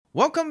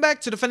Welcome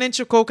back to the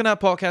Financial Coconut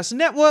Podcast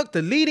Network,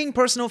 the leading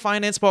personal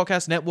finance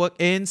podcast network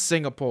in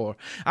Singapore.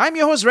 I'm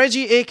your host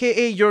Reggie,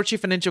 aka your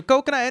Chief Financial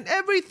Coconut, and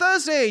every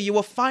Thursday you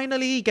will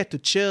finally get to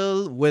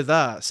chill with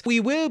us. We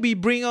will be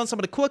bringing on some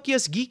of the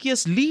quirkiest,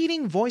 geekiest,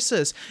 leading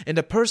voices in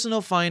the personal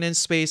finance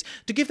space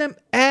to give them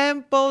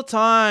ample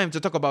time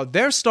to talk about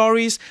their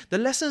stories, the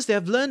lessons they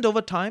have learned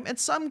over time, and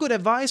some good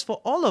advice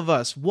for all of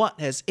us. What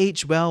has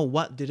aged well,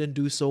 what didn't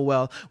do so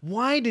well,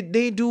 why did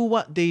they do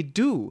what they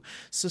do?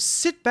 So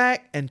sit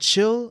back and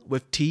chill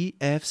with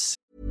TFC.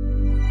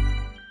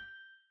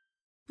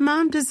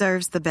 Mom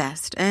deserves the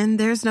best, and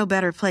there's no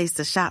better place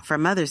to shop for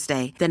Mother's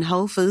Day than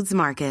Whole Foods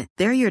Market.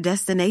 They're your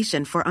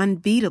destination for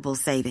unbeatable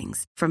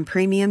savings, from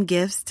premium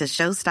gifts to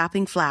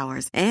show-stopping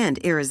flowers and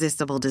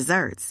irresistible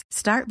desserts.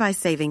 Start by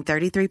saving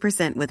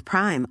 33% with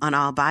Prime on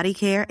all body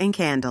care and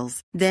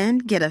candles. Then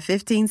get a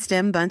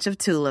 15-stem bunch of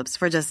tulips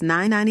for just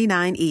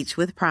 $9.99 each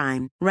with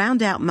Prime.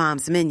 Round out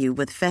Mom's menu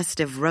with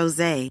festive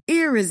rosé,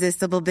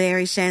 irresistible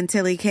berry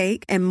chantilly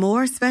cake, and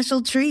more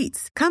special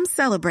treats. Come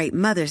celebrate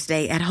Mother's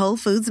Day at Whole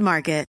Foods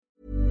Market.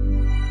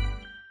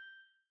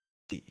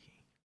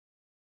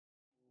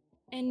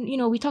 And,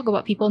 we talk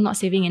about people not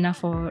saving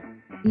enough or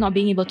not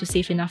being able to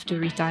save enough to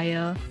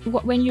retire.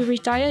 When you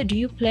retire, do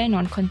you plan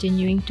on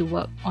continuing to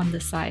work on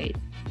the side?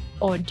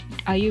 Or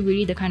are you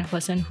really the kind of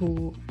person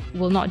who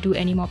will not do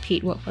any more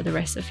paid work for the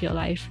rest of your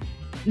life?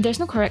 There's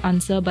no correct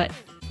answer, but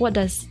what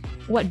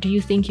do you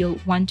think you'll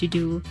want to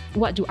do?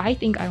 What do I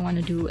think I want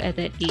to do at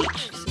that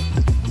age?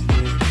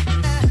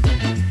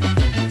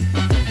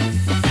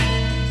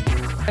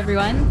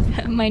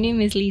 Everyone, my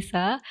name is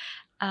Lisa.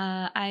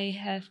 I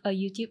have a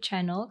YouTube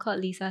channel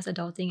called Lisa's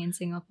Adulting in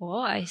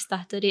Singapore. I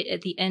started it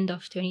at the end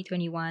of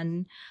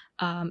 2021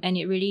 and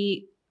it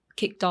really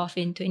kicked off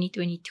in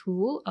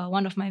 2022.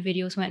 One of my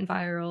videos went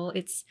viral.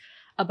 It's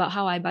about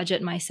how I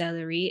budget my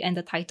salary, and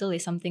the title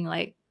is something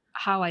like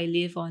how I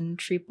live on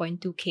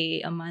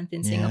 3.2k a month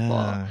in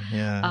Singapore.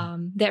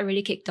 That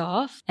really kicked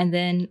off. And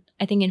then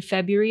I think in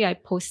February, I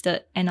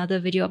posted another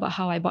video about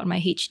how I bought my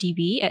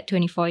HDB at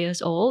 24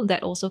 years old.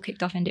 That also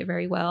kicked off and did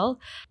very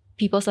well.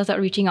 People started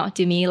reaching out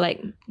to me,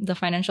 like the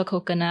Financial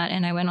Coconut,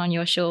 and I went on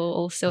your show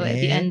also at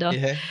the end of,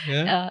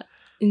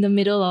 in the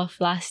middle of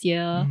last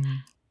year.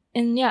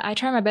 And I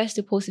try my best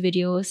to post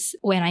videos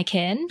when I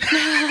can.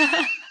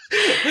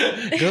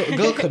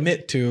 Girl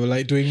commit to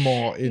like doing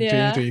more in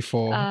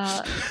 2024.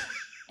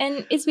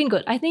 And it's been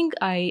good. I think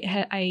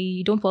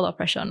I don't put a lot of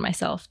pressure on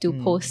myself to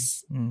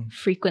post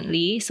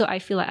frequently. So I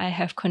feel like I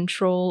have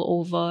control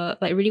over,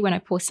 like really when I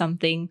post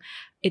something,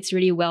 it's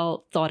really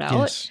well thought out.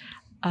 Yes.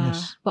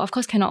 But of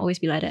course cannot always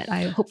be like that.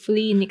 I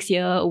hopefully next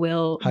year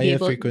will higher be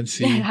able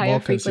frequency, higher more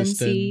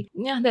frequency.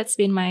 consistent. Yeah, that's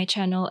been my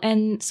channel.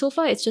 And so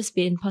far it's just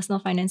been personal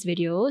finance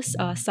videos,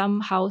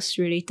 some house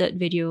related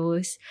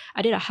videos.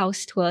 I did a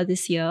house tour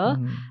this year.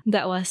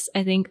 That was,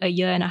 I think, a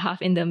year and a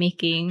half in the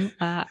making.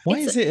 Why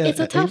is it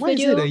a tough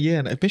video? Is it a year?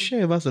 And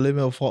share with us a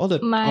little bit for all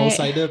the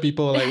outsider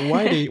people. Like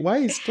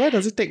why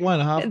does it take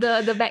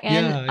 1.5? The back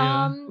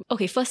end.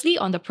 Okay, firstly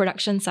on the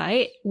production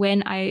side,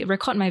 when I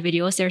record my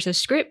videos, there's a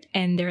script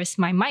and there's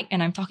my mic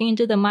and I'm talking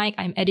into the mic.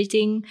 I'm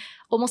editing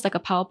almost like a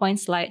PowerPoint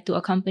slide to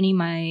accompany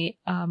my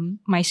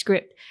my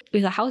script.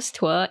 With a house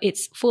tour,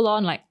 it's full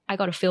on, like I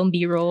got to film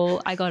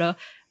B-roll, I got to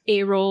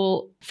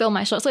A-roll, film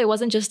my shot. So it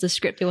wasn't just the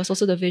script, it was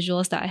also the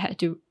visuals that I had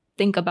to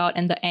think about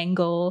and the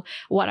angle,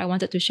 what I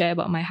wanted to share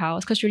about my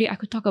house. Because really I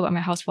could talk about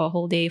my house for a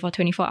whole day, for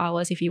 24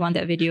 hours if you want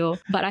that video.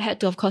 But I had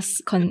to, of course,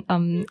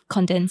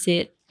 condense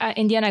it.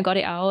 In the end, I got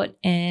it out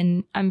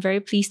and I'm very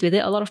pleased with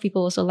it. A lot of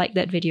people also like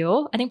that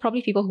video. I think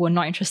probably people who were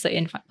not interested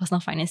in personal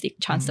finance, they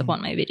chanced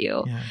upon my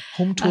video. Yeah.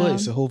 Home tour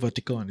is a whole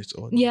vertical on its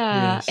own.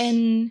 Yeah. Yes.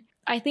 And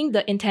I think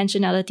the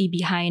intentionality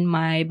behind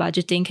my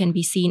budgeting can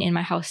be seen in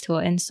my house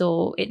tour. And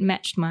so it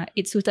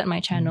suited my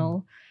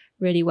channel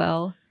really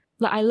well.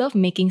 Like I love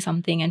making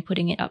something and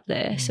putting it up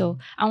there. So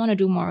I want to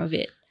do more of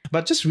it.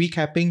 But just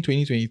recapping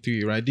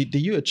 2023, right? Did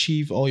you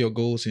achieve all your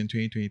goals in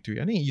 2023?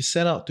 I think you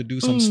set out to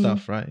do some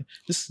stuff, right?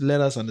 Just let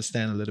us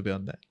understand a little bit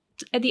on that.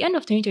 At the end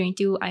of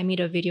 2022, I made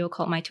a video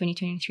called My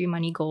 2023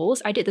 Money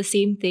Goals. I did the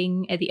same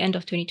thing at the end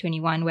of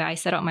 2021 where I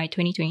set out my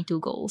 2022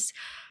 goals.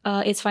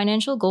 It's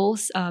financial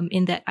goals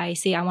in that I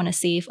say I want to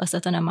save a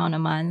certain amount a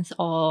month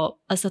or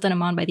a certain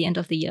amount by the end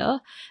of the year.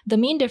 The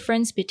main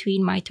difference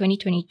between my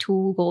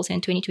 2022 goals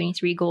and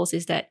 2023 goals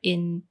is that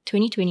in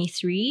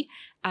 2023,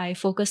 I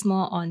focus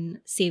more on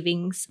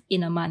savings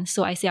in a month.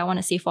 So I say I want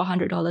to save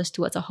 $400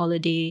 towards a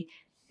holiday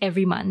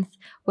every month.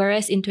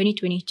 Whereas in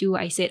 2022,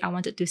 I said I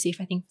wanted to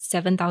save, I think,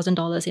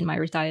 $7,000 in my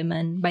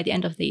retirement by the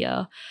end of the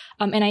year.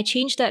 And I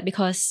changed that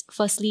because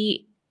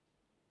firstly,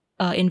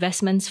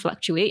 investments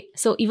fluctuate.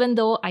 So even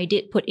though I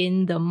did put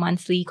in the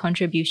monthly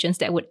contributions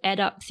that would add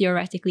up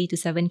theoretically to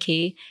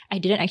 7K, I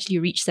didn't actually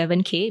reach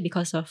 7K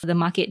because of the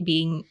market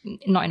being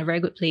not in a very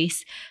good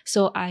place.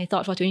 So I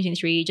thought for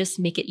 2023, just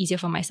make it easier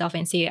for myself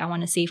and say I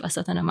want to save a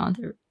certain amount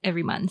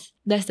every month.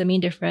 That's the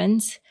main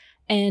difference.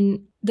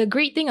 And the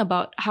great thing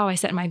about how I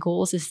set my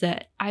goals is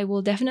that I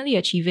will definitely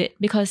achieve it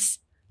because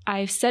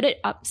I've set it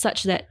up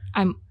such that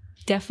I'm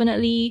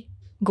definitely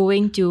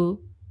going to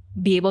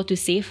be able to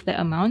save that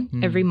amount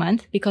every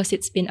month because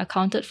it's been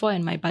accounted for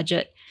in my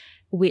budget,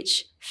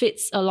 which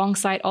fits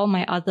alongside all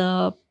my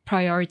other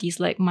priorities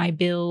like my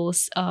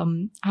bills,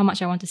 how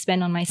much I want to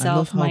spend on myself, I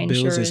love how my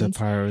insurance. bills is a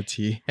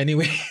priority.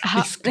 Anyway,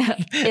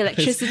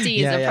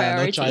 electricity is a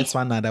priority. No choice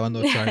one, that one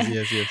no choice.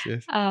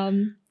 Yes.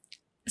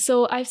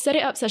 So I've set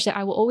it up such that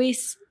I will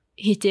always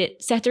hit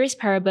it. Ceteris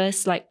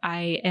paribus, like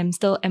I am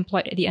still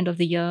employed at the end of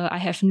the year. I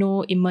have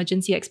no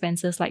emergency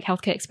expenses like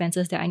healthcare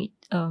expenses that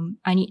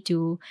I need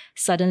to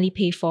suddenly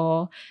pay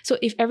for. So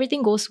if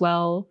everything goes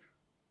well,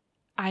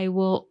 I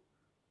will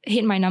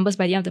hit my numbers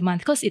by the end of the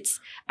month because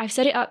I've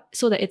set it up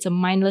so that it's a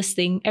mindless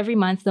thing. Every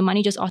month, the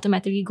money just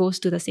automatically goes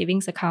to the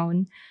savings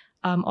account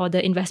or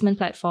the investment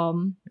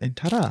platform. And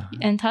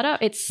ta-da!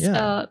 It's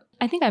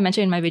I think I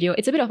mentioned in my video,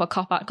 it's a bit of a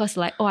cop-out because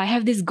like, I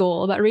have this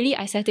goal, but really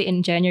I set it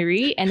in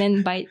January and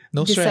then by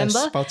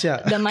December,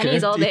 the money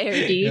is all there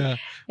already.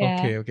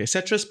 Okay.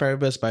 Ceteris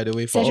paribus, by the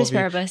way, for all of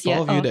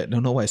you that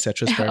don't know what is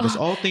ceteris paribus,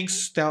 all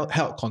things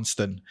held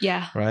constant.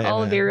 Yeah, right.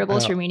 All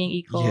variables remaining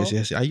equal.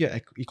 Yes. Are you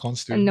an econ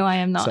student? No, I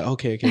am not. So,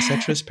 okay.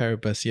 Ceteris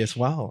paribus. Yes.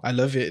 Wow, I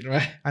love it.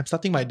 Right. I'm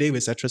starting my day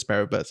with ceteris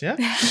paribus. Yeah.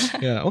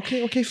 Yeah.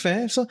 Okay.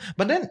 Fair. So,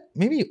 but then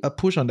maybe a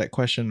push on that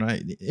question,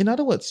 right? In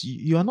other words,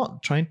 you are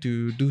not trying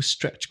to do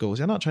stretch goals.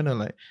 You're not trying to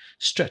like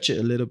stretch it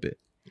a little bit.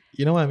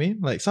 You know what I mean?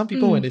 Like some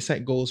people when they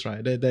set goals,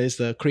 right? There's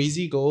the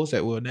crazy goals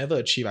that will never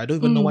achieve. I don't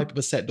even know why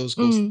people set those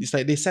goals. It's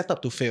like they set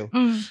up to fail,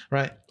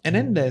 right? And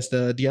then there's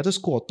the other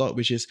school of thought,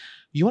 which is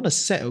you want to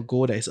set a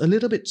goal that is a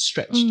little bit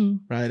stretched,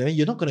 right? I mean,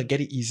 you're not going to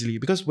get it easily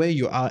because where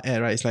you are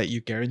at, right? It's like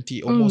you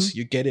guarantee almost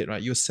you get it,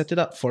 right? You set it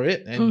up for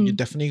it and you're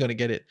definitely going to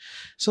get it.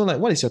 So like,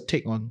 what is your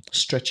take on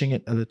stretching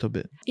it a little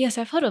bit? Yes,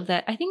 I've heard of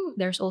that. I think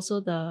there's also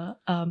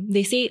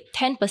they say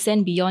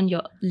 10% beyond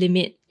your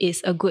limit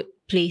is a good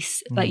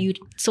place,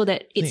 so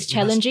that it's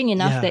challenging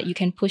enough that you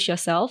can push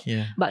yourself,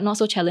 but not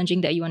so challenging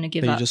that you want to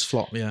give up. You just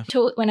flop,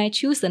 So when I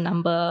choose the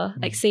number,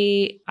 like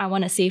say I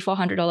want to save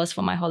 $400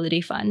 for my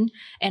holiday fund,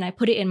 and I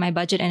put it in my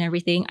budget and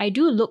everything, I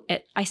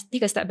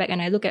take a step back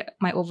and I look at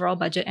my overall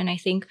budget and I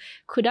think,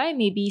 could I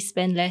maybe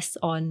spend less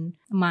on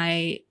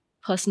my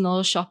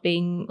personal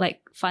shopping, like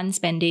fun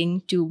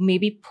spending, to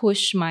maybe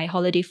push my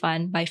holiday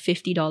fund by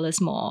 $50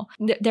 more?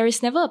 There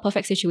is never a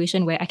perfect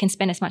situation where I can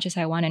spend as much as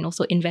I want and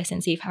also invest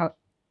and save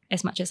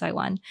as much as I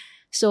want.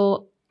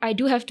 So I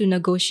do have to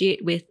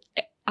negotiate with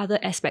other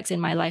aspects in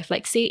my life.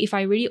 Like say if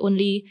I really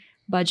only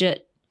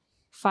budget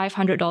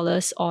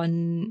 $500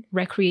 on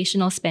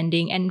recreational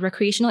spending, and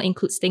recreational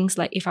includes things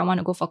like if I want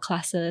to go for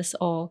classes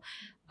or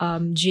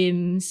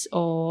gyms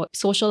or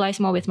socialize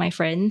more with my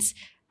friends,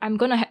 I'm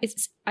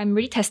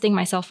really testing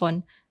myself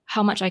on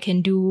how much I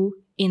can do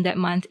in that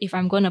month if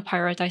I'm going to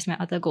prioritize my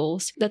other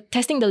goals. The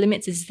testing the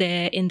limits is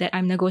there in that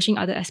I'm negotiating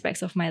other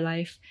aspects of my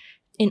life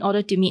in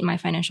order to meet my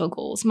financial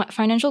goals. My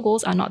financial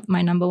goals are not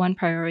my number one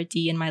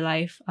priority in my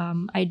life.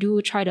 I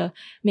do try to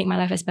make my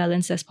life as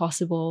balanced as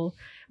possible,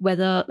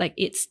 whether like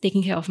it's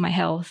taking care of my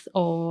health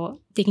or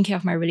taking care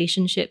of my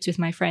relationships with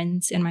my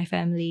friends and my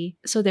family.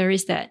 So there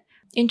is that.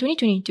 In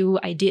 2022,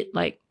 I did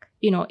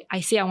I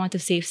say I want to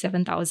save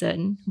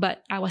 7,000,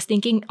 but I was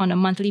thinking on a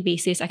monthly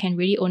basis, I can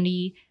really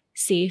only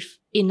save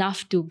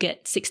enough to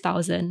get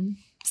 6,000,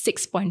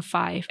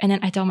 6.5. And then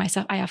I tell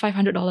myself, I have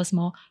 $500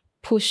 more,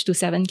 push to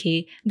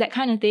 7K, that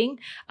kind of thing.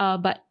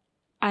 But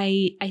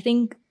I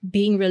think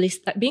being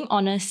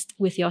honest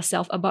with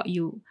yourself about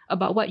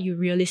what you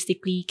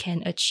realistically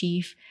can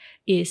achieve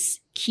is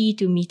key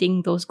to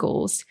meeting those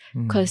goals.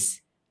 Because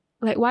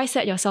why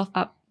set yourself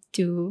up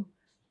to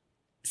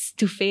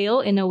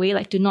fail in a way,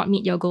 like to not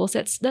meet your goals?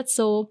 That's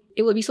so,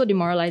 it would be so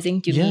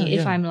demoralizing to me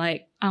if I'm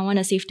like, I want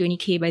to save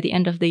 20K by the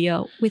end of the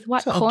year. With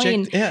what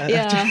point?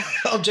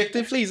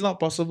 Objectively, it's not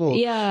possible.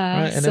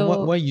 Yeah. Right? And then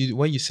why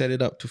you set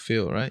it up to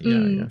fail, right?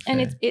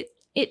 And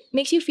it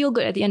makes you feel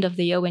good at the end of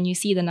the year when you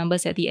see the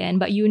numbers at the end,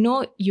 but you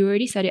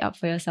already set it up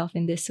for yourself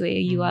in this way.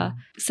 You are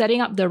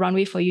setting up the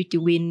runway for you to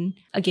win,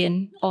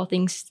 again, all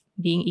things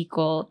being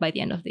equal by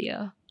the end of the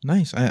year.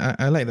 Nice.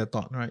 I like that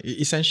thought, right?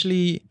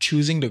 Essentially,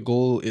 choosing the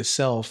goal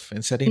itself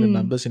and setting the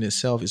numbers in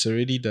itself is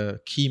already the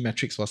key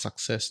metrics for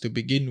success to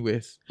begin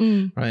with,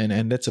 right?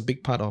 And that's a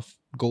big part of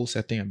goal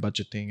setting and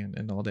budgeting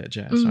and all that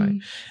jazz, right?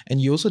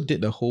 And you also did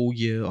the whole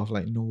year of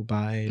like no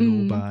buy,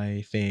 low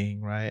buy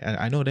thing, right? And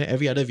I know that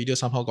every other video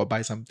somehow got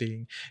buy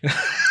something.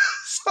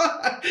 So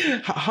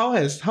how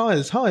has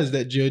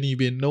that journey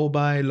been? No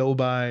buy, low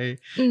buy,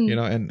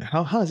 and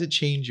how has it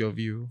changed your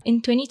view?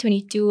 In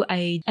 2022,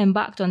 I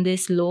embarked on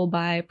this low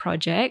buy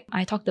project.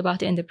 I talked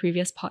about it in the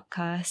previous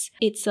podcast.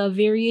 It's a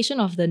variation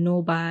of the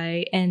no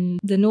buy, and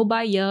the no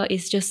buy year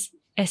is just,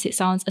 as it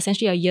sounds,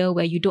 essentially a year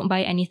where you don't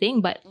buy anything,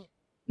 but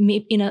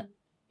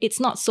it's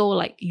not so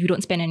like you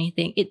don't spend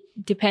anything. It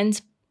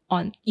depends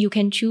on, you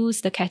can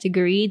choose the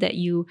category that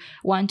you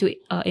want to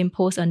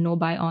impose a no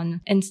buy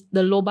on. And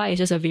the low buy is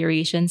just a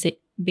variation,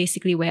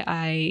 basically where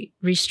I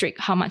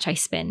restrict how much I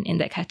spend in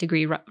that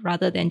category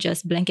rather than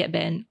just blanket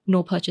ban,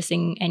 no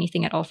purchasing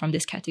anything at all from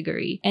this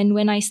category. And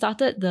when I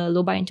started the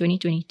low buy in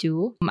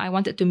 2022, I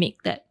wanted to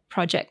make that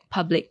project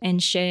public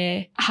and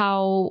share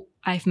how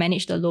I've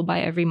managed the low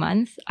buy every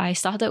month. I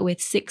started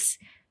with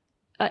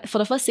for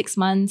the first 6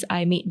 months,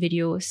 I made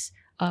videos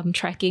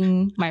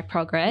tracking my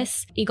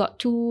progress. It got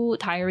too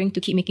tiring to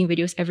keep making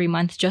videos every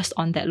month just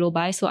on that low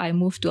buy, so I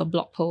moved to a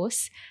blog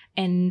post.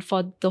 And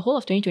for the whole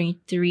of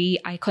 2023,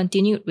 I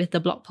continued with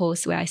the blog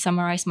post where I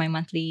summarized my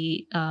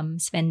monthly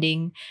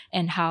spending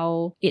and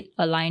how it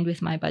aligned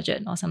with my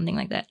budget or something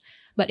like that.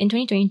 But in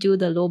 2022,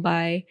 the low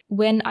buy,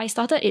 when I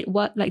started, it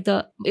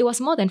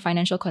was more than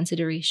financial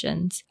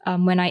considerations.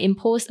 When I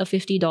imposed a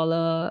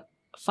 $50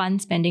 fun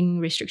spending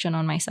restriction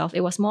on myself,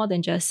 it was more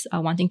than just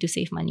wanting to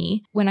save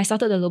money. When I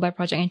started the low buy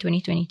project in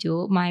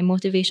 2022, my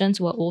motivations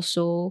were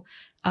also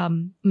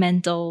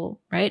mental,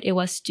 right? It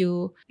was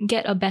to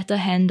get a better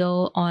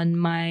handle on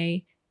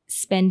my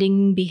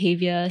spending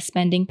behavior,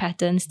 spending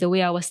patterns, the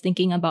way I was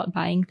thinking about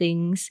buying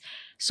things.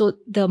 So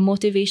the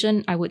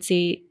motivation, I would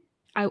say,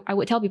 I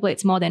would tell people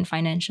it's more than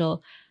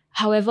financial.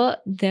 However,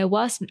 there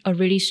was a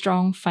really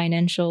strong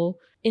financial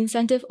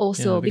incentive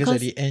also. Yeah, because at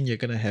the end, you're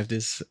going to have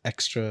this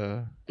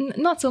extra...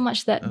 Not so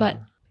much that, but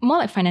more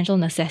like financial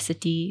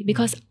necessity.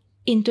 Because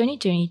in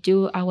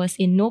 2022, I was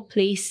in no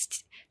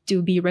place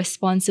to be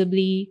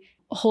responsibly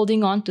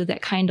holding on to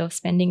that kind of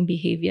spending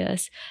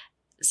behaviors.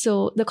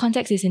 So the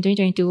context is in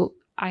 2022,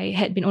 I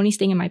had been only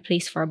staying in my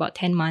place for about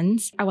 10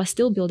 months. I was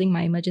still building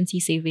my emergency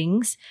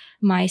savings.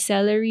 My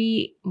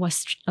salary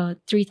was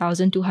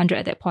 $3,200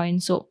 at that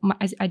point. So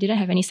I didn't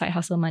have any side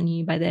hustle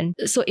money by then.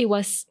 So it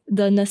was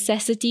the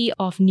necessity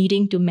of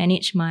needing to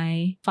manage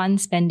my fun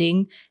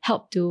spending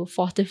helped to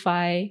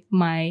fortify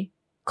my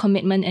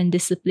commitment and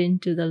discipline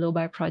to the low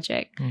buy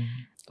project.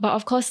 But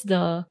of course,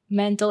 the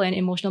mental and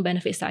emotional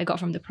benefits that I got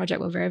from the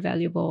project were very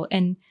valuable.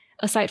 And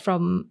aside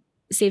from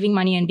saving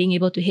money and being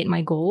able to hit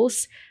my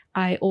goals,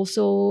 I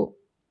also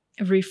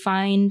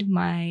refined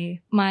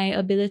my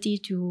ability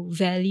to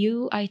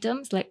value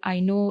items. Like I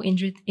know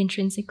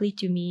intrinsically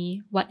to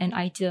me what an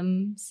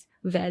item's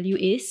value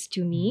is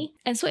to me.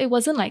 And so it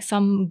wasn't like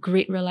some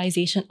great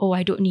realization, oh,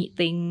 I don't need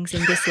things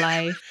in this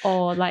life,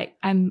 or like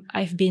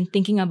I've been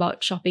thinking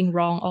about shopping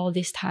wrong all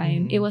this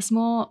time. It was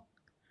more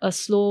a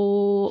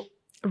slow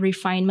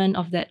refinement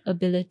of that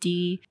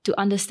ability to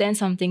understand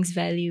something's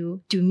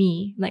value to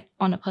me, like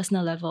on a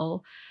personal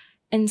level.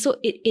 And so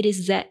it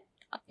is that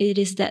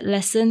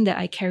lesson that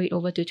I carried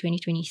over to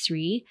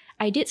 2023.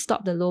 I did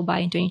stop the low buy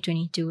in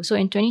 2022. So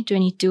in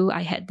 2022,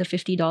 I had the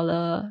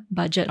 $50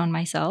 budget on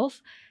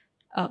myself,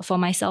 for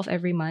myself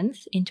every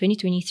month. In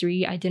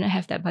 2023, I didn't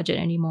have that budget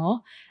anymore.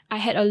 I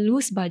had a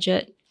loose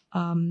budget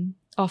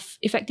of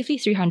effectively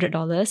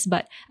 $300,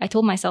 but I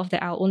told myself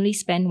that I'll only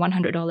spend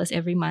 $100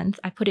 every month.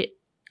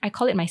 I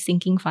call it my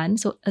sinking fund.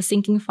 So a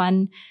sinking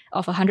fund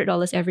of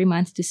 $100 every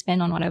month to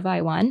spend on whatever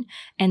I want.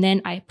 And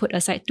then I put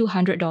aside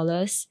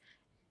 $200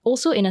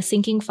 also in a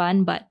sinking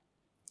fund, but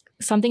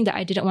something that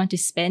I didn't want to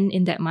spend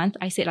in that month.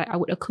 I said like I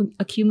would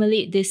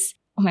accumulate this,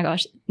 oh my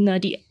gosh,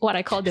 nerdy, what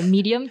I call the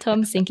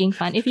medium-term sinking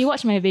fund. If you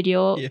watch my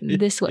video,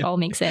 this would all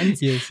make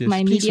sense. Yes.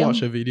 Please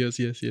watch the videos.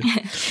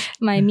 Yes.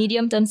 My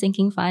medium-term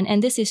sinking fund.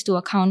 And this is to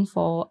account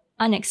for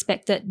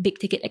unexpected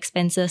big-ticket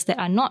expenses that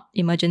are not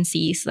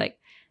emergencies,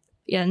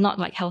 not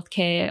like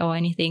healthcare or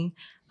anything.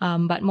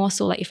 But more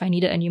so like if I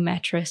needed a new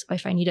mattress or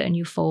if I needed a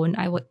new phone,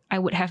 I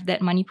would have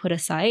that money put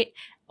aside.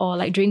 Or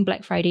like during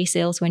Black Friday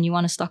sales when you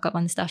want to stock up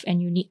on stuff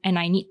and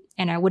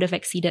I would have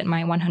exceeded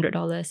my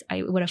 $100.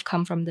 I would have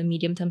come from the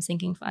medium-term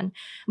sinking fund.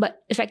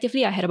 But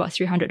effectively, I had about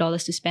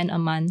 $300 to spend a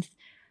month.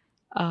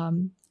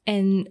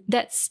 And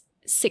that's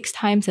 6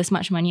 times as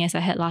much money as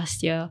I had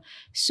last year.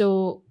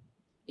 So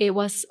it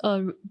was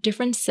a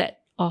different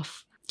set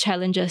of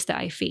challenges that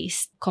I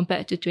faced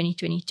compared to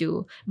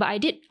 2022.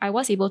 But I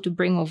was able to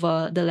bring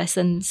over the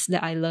lessons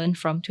that I learned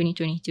from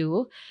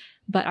 2022.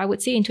 But I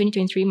would say in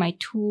 2023, my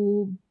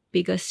 2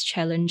 biggest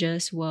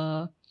challenges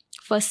were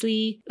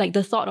firstly, like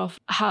the thought of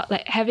how,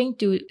 like having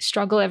to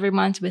struggle every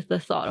month with the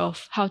thought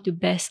of how to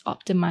best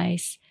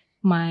optimize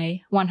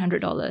my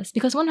 $100.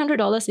 Because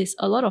 $100 is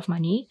a lot of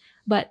money,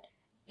 but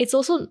it's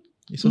also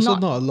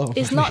not a lot.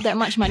 It's not that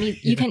much money.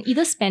 You can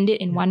either spend it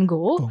in one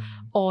go,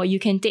 or you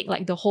can take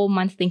like the whole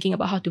month thinking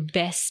about how to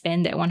best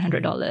spend that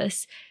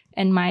 $100.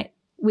 And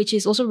which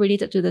is also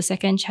related to the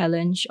second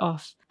challenge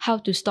of how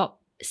to stop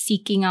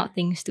seeking out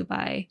things to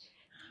buy.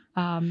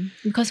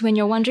 Because when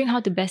you're wondering how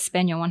to best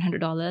spend your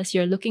 $100,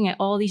 you're looking at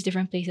all these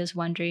different places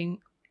wondering,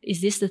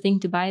 is this the thing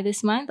to buy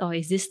this month or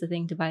is this the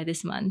thing to buy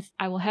this month?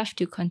 I will have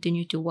to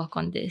continue to work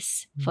on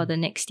this for the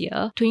next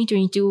year.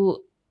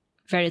 2022,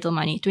 very little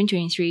money.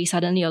 2023,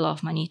 suddenly a lot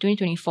of money.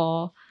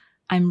 2024,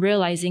 I'm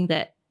realizing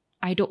that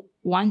I don't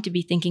want to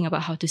be thinking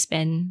about how to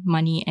spend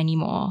money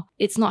anymore.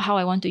 It's not how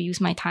I want to use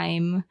my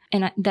time.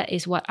 And that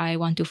is what I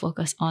want to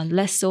focus on.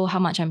 Less so how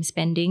much I'm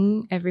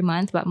spending every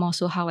month, but more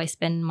so how I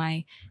spend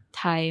my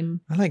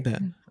time. I like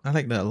that. I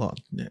like that a lot.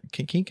 Yeah.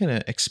 Can you kind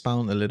of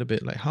expound a little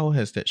bit? Like, how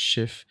has that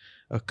shift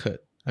occurred?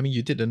 I mean,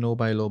 you did the no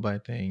buy, low buy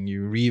thing.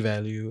 You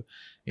revalue,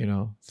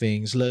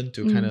 things, learn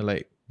to kind of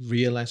like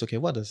realize, okay,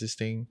 what does this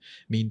thing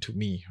mean to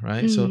me,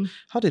 right? So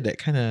how did that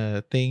kind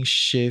of thing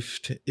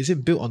shift? Is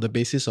it built on the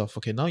basis of,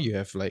 okay, now you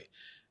have like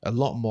a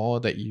lot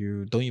more that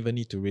you don't even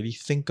need to really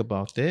think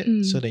about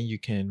it, so then you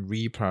can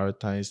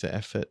reprioritize the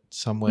effort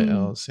somewhere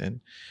else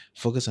and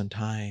focus on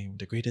time,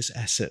 the greatest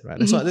asset, right?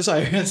 That's what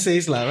everyone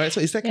says, right?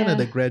 So is that kind of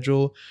the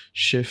gradual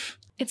shift?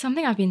 It's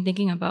something I've been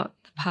thinking about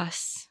the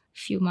past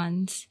few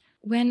months.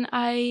 When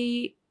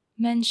I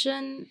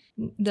mentioned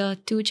the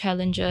two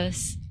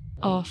challenges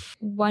of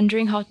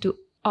wondering how to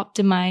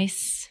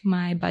optimize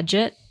my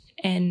budget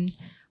and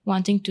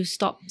wanting to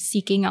stop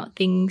seeking out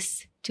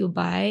things to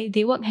buy,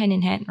 they work hand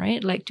in hand,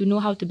 right? Like, to know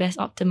how to best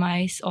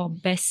optimize or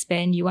best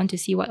spend, you want to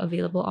see what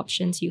available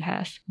options you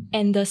have.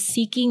 And the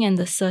seeking and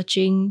the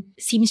searching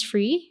seems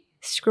free.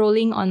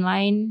 Scrolling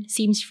online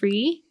seems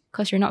free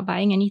because you're not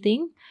buying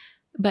anything,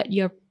 but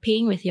you're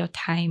paying with your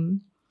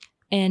time.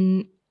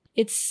 And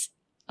it's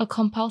a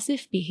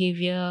compulsive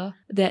behavior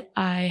that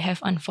I have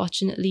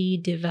unfortunately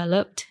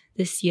developed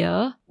this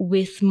year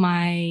with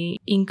my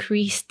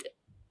increased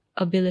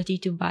ability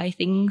to buy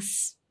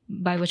things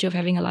by virtue of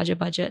having a larger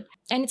budget.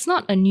 And it's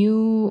not a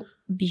new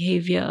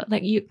behavior.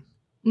 Like, in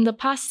the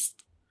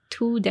past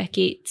 2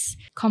 decades,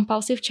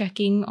 compulsive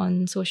checking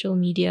on social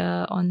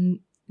media, on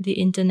the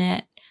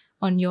internet,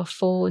 on your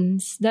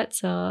phones,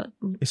 it's a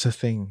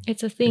thing.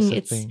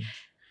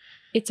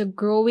 It's a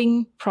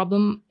growing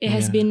problem. It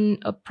has been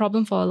a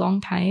problem for a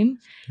long time.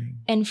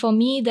 And for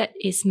me, that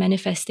is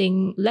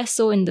manifesting less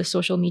so in the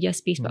social media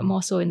space, but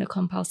more so in the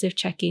compulsive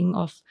checking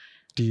of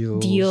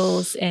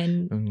deals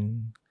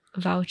and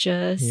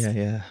vouchers.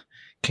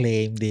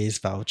 Claim this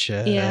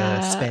voucher,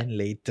 spend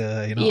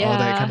later, all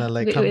that kind of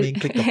like come in,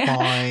 click the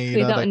point.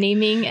 Without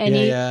naming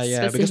any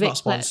specific because not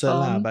sponsored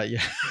platform. but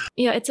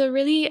it's a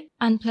really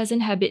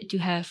unpleasant habit to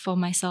have for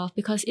myself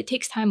because it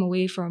takes time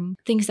away from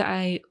things that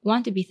I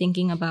want to be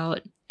thinking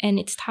about. And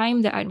it's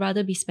time that I'd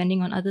rather be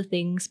spending on other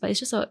things, but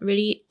it's just a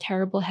really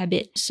terrible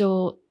habit.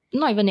 So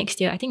not even next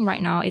year. I think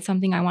right now it's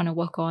something I want to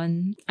work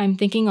on. I'm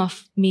thinking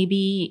of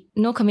maybe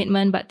no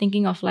commitment, but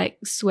thinking of like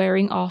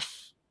swearing off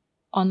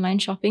online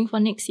shopping for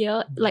next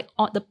year. Like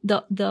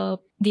the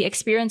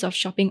experience of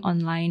shopping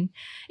online.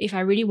 If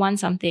I really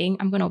want something,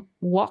 I'm going to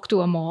walk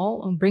to a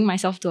mall or bring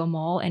myself to a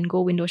mall and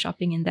go window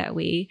shopping in that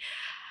way.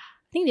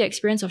 I think the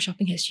experience of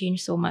shopping has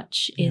changed so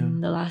much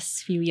in the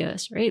last few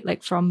years, right?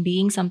 Like, from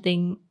being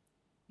something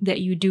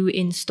that you do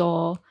in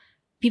store.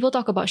 People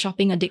talk about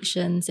shopping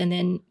addictions, and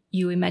then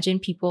you imagine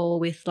people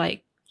with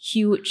like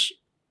huge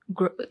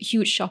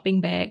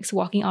shopping bags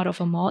walking out of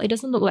a mall. It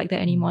doesn't look like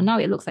that anymore. Now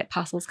it looks like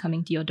parcels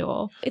coming to your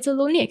door. It's a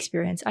lonely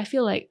experience. I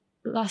feel like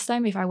last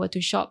time if I were to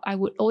shop, I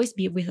would always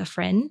be with a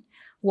friend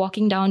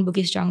walking down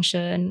Bugis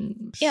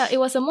Junction. Yeah, it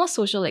was a more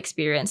social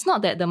experience.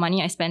 Not that the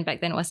money I spent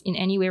back then was in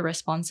any way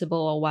responsible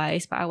or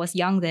wise, but I was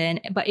young then.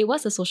 But it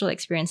was a social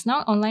experience. Now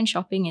online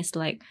shopping is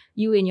like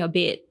you in your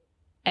bed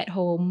at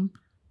home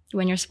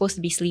when you're supposed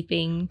to be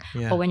sleeping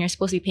or when you're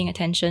supposed to be paying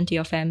attention to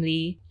your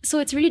family. So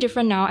it's really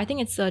different now. I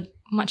think it's a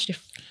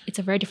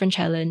very different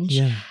challenge.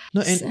 Yeah. No,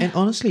 and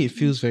honestly, it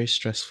feels very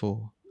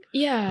stressful.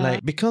 Yeah.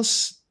 Like,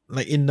 because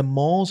like in the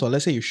malls, or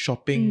let's say you're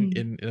shopping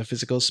in a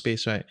physical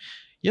space, right?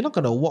 You're not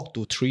going to walk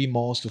to 3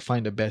 malls to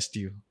find the best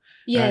deal.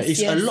 Yes,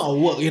 it's a lot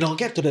of work,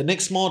 get to the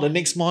next mall. I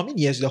mean,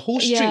 yes, the whole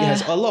street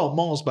has a lot of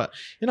malls, but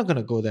you're not going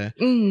to go there.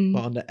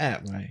 But on the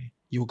app, right?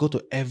 You will go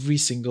to every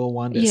single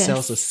one that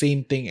sells the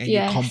same thing, and you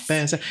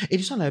compare and say, hey,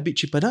 this one like a bit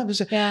cheaper.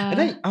 And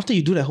then after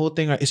you do that whole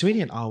thing, right, it's already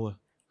an hour.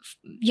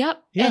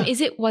 Yep. Yeah.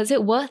 And was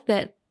it worth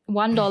that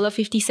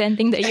 $1.50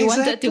 thing that you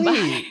wanted to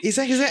buy?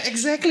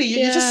 Exactly.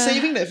 You're just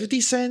saving that 50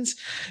 cents.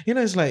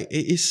 It's like,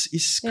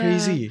 it's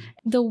crazy.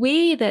 The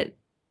way that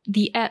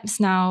the apps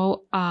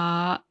now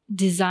are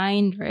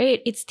designed,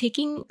 right? It's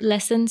taking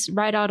lessons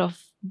right out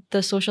of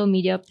the social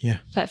media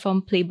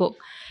platform playbook.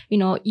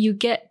 You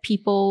get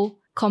people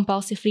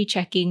compulsively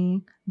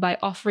checking by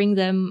offering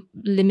them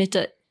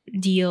limited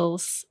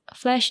deals,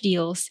 flash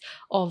deals,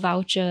 or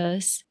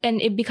vouchers. And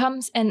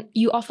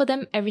you offer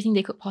them everything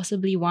they could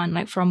possibly want,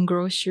 like from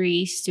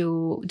groceries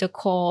to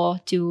decor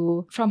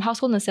to from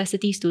household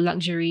necessities to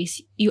luxuries.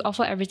 You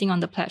offer everything on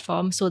the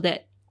platform so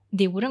that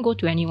they wouldn't go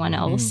to anyone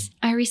else.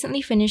 I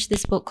recently finished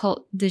this book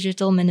called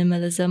Digital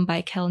Minimalism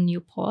by Cal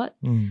Newport.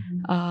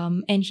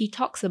 And he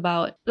talks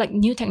about like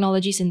new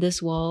technologies in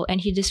this world,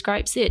 and he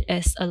describes it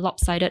as a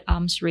lopsided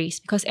arms race,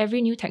 because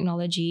every new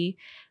technology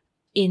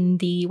in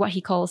what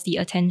he calls the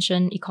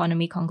attention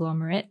economy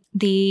conglomerate,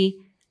 they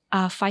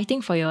are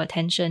fighting for your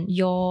attention.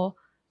 Your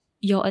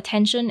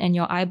attention and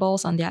your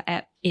eyeballs on their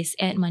app is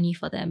ad money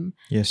for them.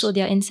 Yes. So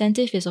their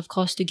incentive is, of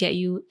course, to get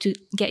you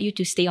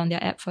to stay on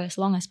their app for as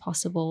long as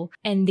possible.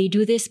 And they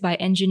do this by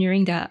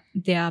engineering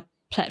their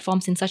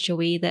platforms in such a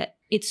way that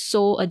it's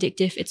so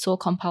addictive, it's so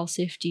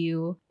compulsive to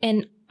you.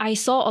 And I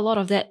saw a lot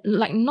of that,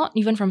 like not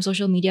even from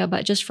social media,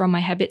 but just from my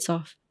habits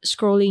of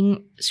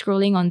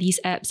scrolling on these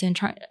apps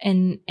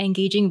and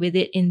engaging with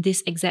it in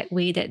this exact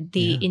way that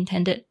they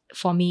intended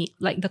for me,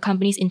 like the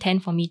companies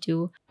intend for me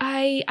to.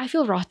 I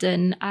feel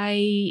rotten.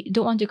 I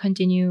don't want to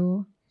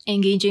continue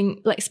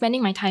engaging, like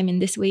spending my time in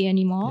this way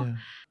anymore.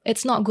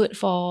 It's not good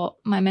for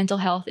my mental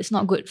health. It's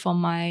not good for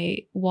my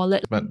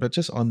wallet. But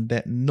just on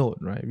that note,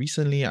 right?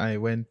 Recently, I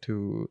went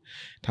to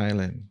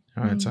Thailand.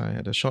 Right, so I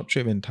had a short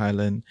trip in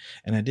Thailand,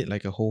 and I did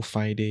like a whole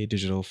 5-day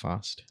digital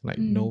fast, like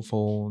no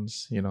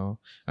phones.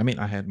 I mean,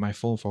 I had my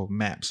phone for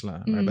maps,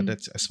 lah, right? But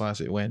that's as far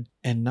as it went.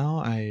 And now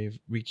I've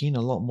regained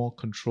a lot more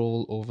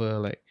control over,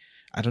 like,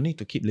 I don't need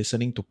to keep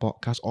listening to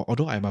podcasts,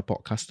 although I'm a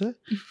podcaster.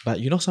 But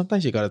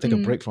sometimes you gotta take a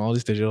break from all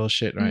this digital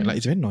shit, right? Like,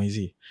 it's very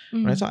noisy,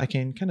 right? So I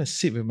can kind of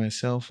sit with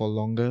myself for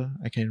longer.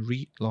 I can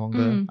read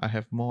longer. I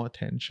have more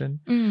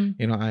attention.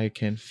 I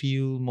can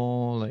feel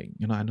more like,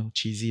 I know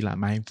cheesy like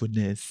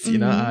mindfulness,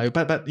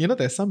 but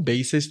there's some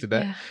basis to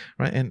that,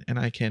 right? And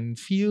I can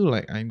feel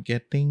like I'm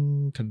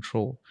getting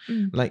control.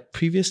 Like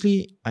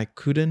previously, I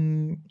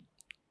couldn't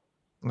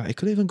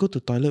even go to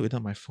toilet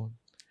without my phone.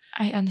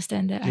 I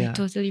understand that. I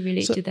totally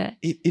relate to that.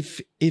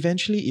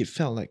 Eventually it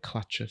felt like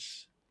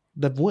clutches.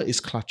 The word is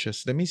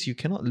clutches. That means you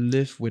cannot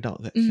live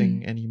without that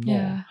thing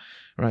anymore.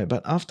 Right?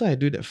 But after I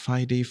do that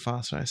 5-day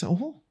fast, right, I said,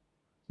 oh,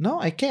 now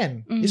I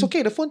can. It's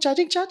okay. The phone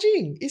charging.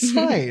 It's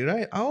fine,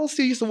 right? I'll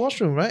still use the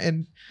washroom, right?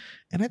 And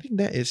I think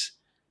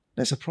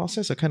that's a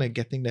process of kind of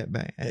getting that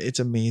back. It's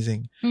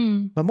amazing.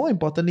 But more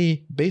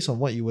importantly, based on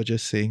what you were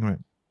just saying, right?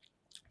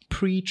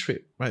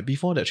 Pre-trip, right?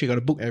 Before that trip, you got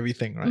to book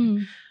everything,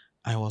 right?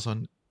 I was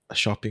on a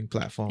shopping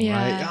platform,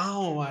 right?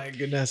 Oh my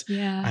goodness.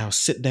 I'll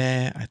sit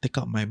there, I take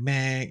out my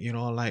Mac,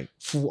 like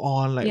full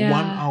on, like 1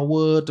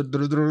 hour.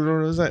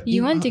 Like,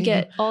 you want to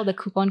get all the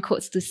coupon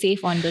codes to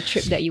save on the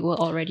trip that you were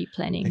already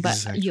planning.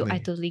 Exactly. But I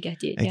totally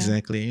get it.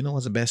 Exactly. You know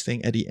what's the best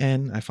thing? At the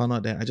end, I found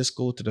out that I just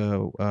go to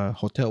the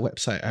hotel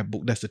website, I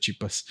book, that's the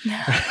cheapest.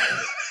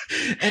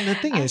 And the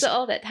thing is,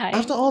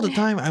 after all the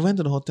time, I went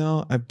to the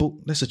hotel, I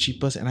booked, that's the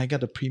cheapest, and I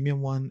got the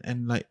premium one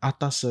and like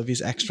atas service,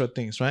 extra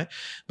things, right?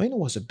 But you know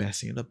what's the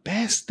best thing? The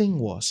best thing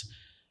was,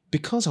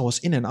 because I was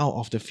in and out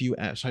of the few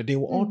apps, right? They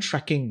were all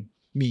tracking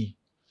me,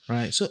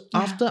 right? So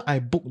after I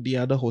booked the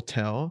other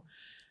hotel,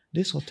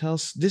 this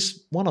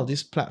one of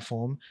these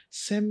platform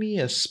sent me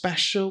a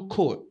special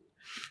code.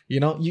 You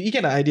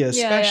get the idea,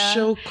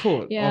 special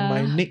code on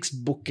my next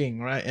booking,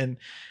 right?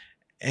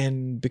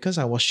 And because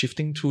I was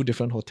shifting through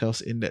different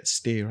hotels in that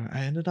stay, right,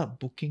 I ended up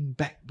booking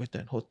back with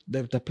that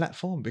the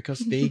platform because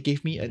they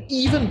gave me an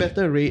even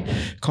better rate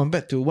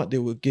compared to what they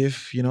would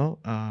give,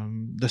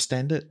 the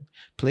standard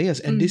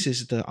players. And this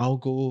is the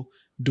algo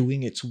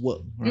doing its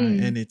work, right?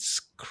 And it's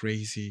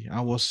crazy.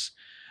 I was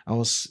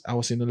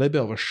in a little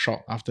bit of a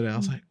shock after that. I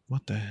was like,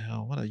 what the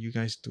hell? What are you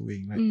guys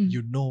doing? Like,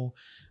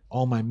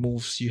 all my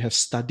moves. You have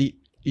studied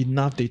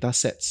enough data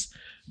sets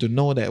to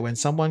know that when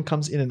someone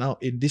comes in and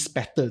out in this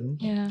pattern,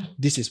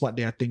 this is what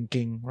they are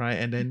thinking, right?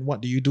 And then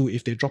what do you do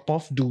if they drop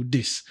off? Do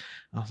this.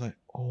 I was like,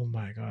 oh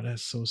my God,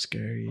 that's so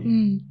scary.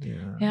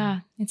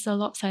 Yeah, it's a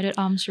lopsided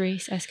arms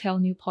race, as Cal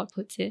Newport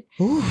puts it.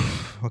 Ooh,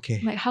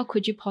 okay. Like, how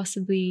could you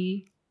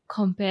possibly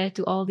compare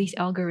to all these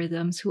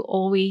algorithms who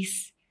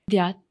always,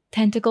 there are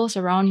tentacles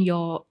around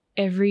your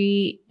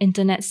every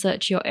internet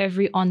search, your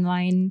every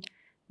online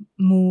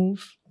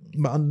move.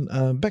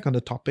 But back on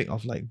the topic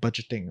of like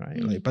budgeting, right?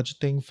 Like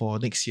budgeting for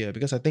next year,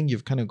 because I think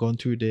you've kind of gone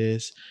through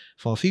this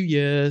for a few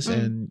years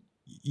and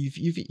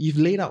you've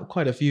laid out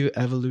quite a few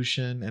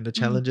evolution and the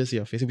challenges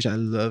you're facing, which I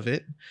love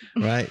it,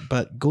 right?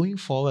 But going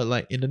forward,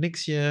 like in the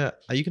next year,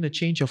 are you going to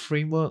change your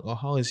framework, or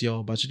how is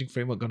your budgeting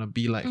framework going to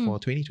be like for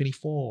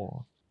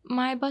 2024?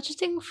 My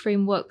budgeting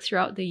framework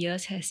throughout the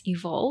years has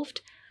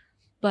evolved,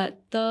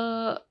 but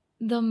the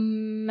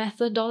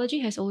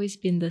methodology has always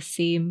been the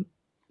same.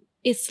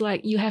 It's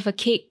like you have a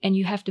cake and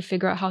you have to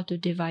figure out how to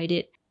divide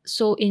it.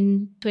 So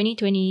in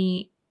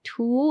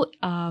 2022,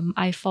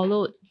 I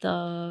followed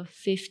the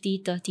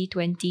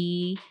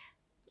 50-30-20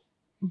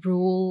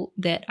 rule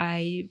that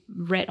I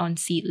read on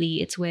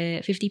Seedly. It's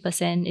where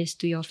 50% is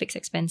to your fixed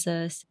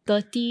expenses,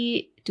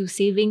 30 to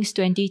savings,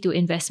 20 to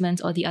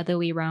investments, or the other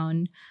way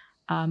around.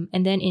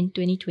 And then in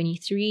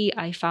 2023,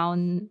 I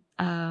found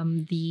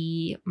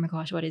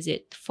what is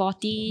it?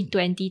 40,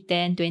 20,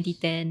 10, 20,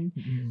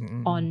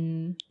 10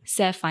 on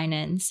self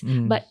finance.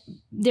 But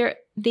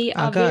they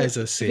are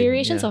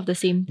variations of the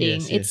same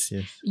thing. Yes.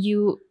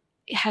 You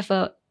have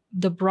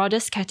the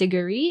broadest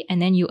category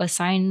and then you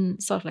assign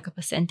sort of like a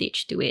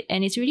percentage to it.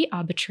 And it's really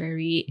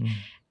arbitrary.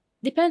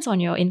 Depends on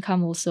your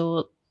income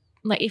also.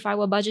 Like if I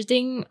were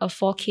budgeting a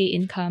 4K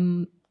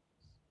income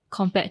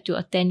compared to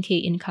a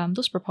 10K income,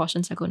 those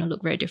proportions are going to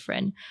look very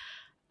different.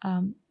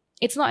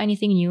 It's not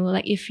anything new.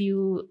 Like if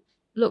you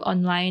look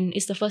online,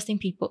 it's the first thing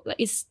people like.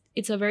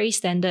 It's a very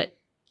standard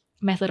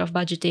method of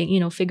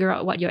budgeting. Figure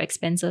out what your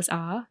expenses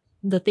are,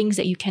 the things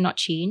that you cannot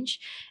change,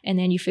 and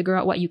then you figure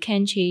out what you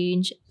can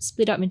change.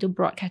 Split up into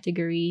broad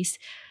categories.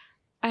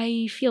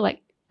 I feel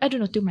like, I don't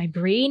know, to my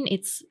brain,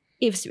 it's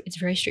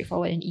very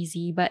straightforward and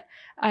easy. But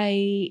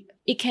I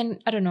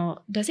don't know.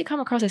 Does it come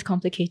across as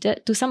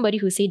complicated to somebody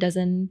who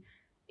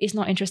is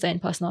not interested in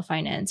personal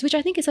finance, which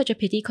I think is such a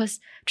pity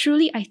because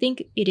truly I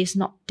think it is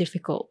not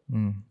difficult.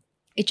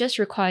 It just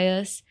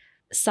requires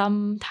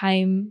some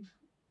time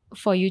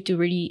for you to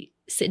really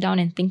sit down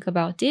and think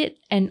about it,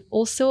 and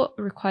also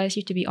requires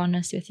you to be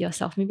honest with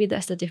yourself. Maybe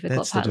that's the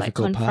difficult part, like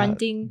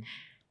confronting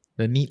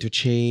the need to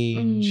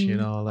change,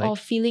 or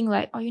feeling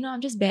like,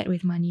 I'm just bad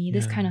with money,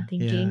 this kind of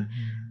thinking.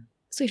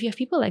 So if you have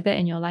people like that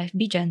in your life,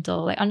 be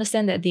gentle. Like,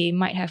 understand that they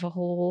might have a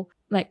whole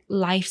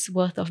life's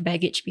worth of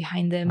baggage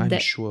behind them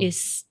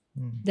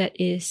that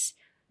is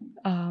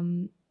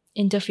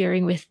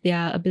interfering with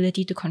their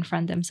ability to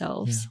confront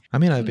themselves. I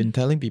mean, I've been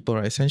telling people,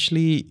 right,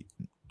 essentially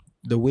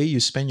the way you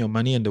spend your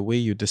money and the way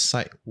you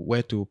decide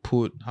where to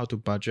put, how to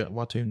budget,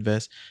 what to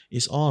invest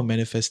is all a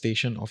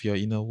manifestation of your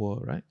inner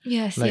world, right?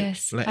 Yes.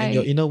 And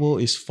your inner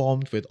world is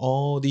formed with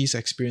all these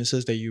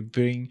experiences that you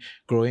bring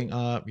growing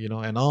up,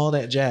 and all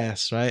that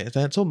jazz, right?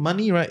 So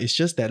money, right, is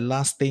just that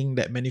last thing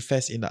that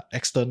manifests in the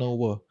external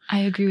world.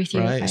 I agree with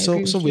you. Right? So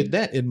with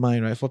that in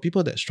mind, right, for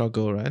people that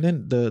struggle, right,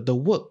 then the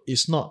work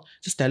is not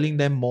just telling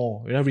them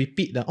more,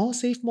 repeat that,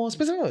 save more,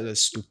 especially that's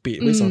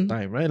stupid, waste of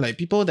time, right? Like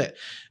people that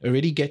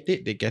already get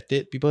it, they get it.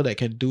 People that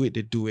can do it,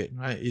 they do it,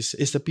 right?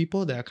 It's the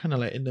people that are kind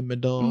of like in the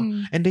middle,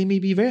 and they may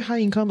be very high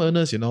income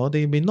earners,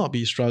 they may not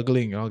be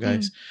struggling,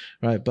 guys,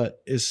 right?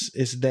 But it's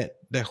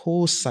that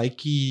whole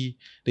psyche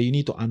that you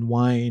need to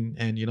unwind,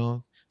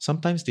 and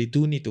sometimes they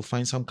do need to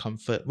find some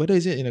comfort, whether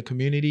is it in a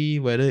community,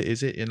 whether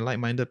is it in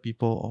like-minded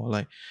people,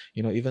 or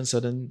even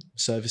certain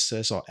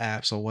services or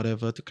apps or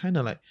whatever, to kind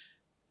of like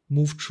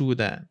move through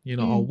that,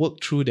 or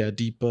work through their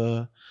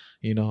deeper,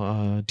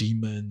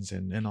 demons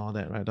and all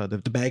that, right?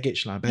 The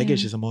baggage,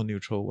 baggage is a more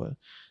neutral word.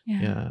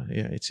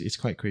 It's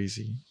quite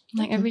crazy.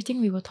 Like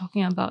everything we were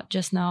talking about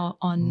just now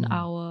on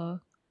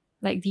our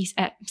these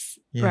apps,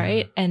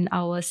 right? And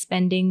our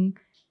spending,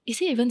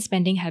 is it even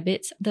spending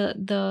habits?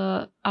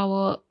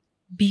 Our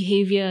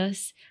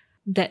behaviors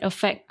that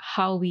affect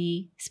how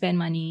we spend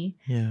money.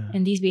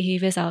 And these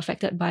behaviors are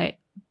affected by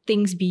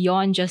things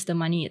beyond just the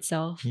money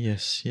itself.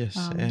 Yes.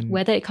 And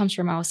whether it comes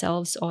from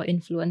ourselves or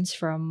influence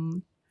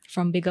from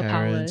bigger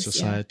parents, powers,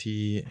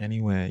 society,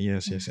 anywhere.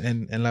 Yes.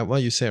 And like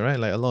what you said, right?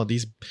 Like a lot of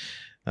these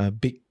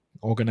big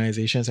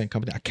organizations and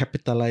companies are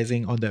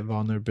capitalizing on that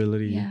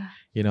vulnerability.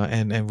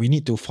 And we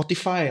need to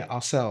fortify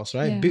ourselves,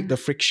 right? Build the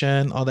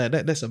friction, all that.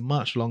 That's a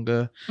much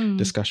longer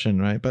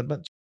discussion, right?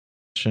 But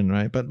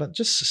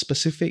just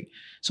specific.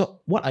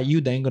 So what are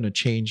you then going to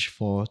change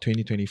for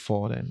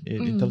 2024 then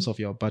in terms of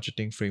your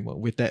budgeting framework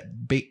with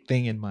that big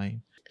thing in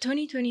mind?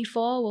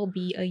 2024 will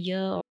be a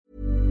year.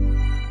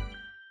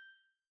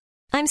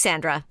 I'm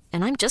Sandra,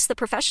 and I'm just the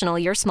professional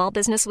your small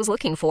business was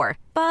looking for.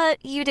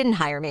 But you didn't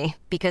hire me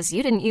because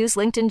you didn't use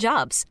LinkedIn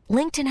Jobs.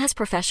 LinkedIn has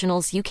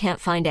professionals you can't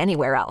find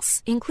anywhere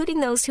else,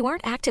 including those who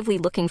aren't actively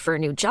looking for a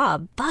new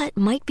job, but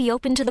might be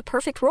open to the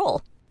perfect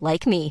role,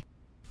 like me.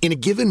 In a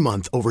given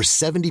month, over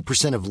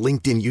 70% of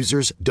LinkedIn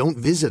users don't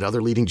visit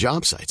other leading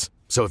job sites.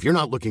 So if you're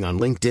not looking on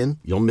LinkedIn,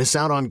 you'll miss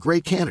out on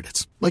great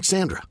candidates like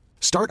Sandra.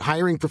 Start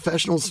hiring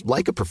professionals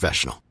like a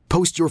professional.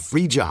 Post your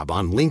free job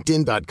on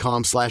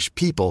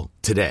linkedin.com/people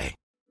today.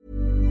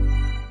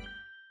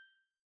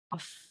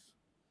 Of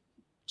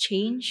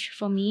change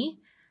for me.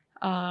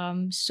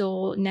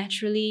 So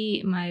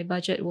naturally, my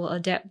budget will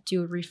adapt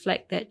to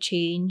reflect that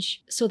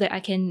change so that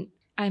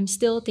I'm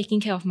still taking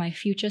care of my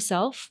future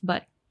self,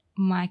 but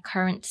my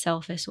current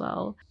self as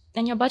well.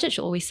 And your budget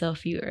should always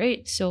serve you,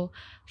 right? So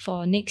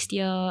for next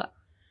year,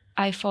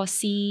 I'm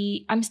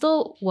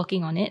still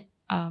working on it,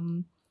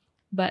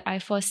 but I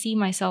foresee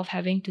myself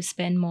having to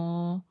spend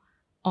more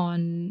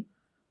on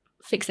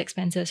fixed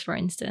expenses, for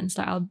instance.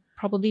 Like I'll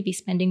probably be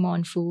spending more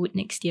on food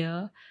next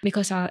year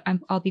because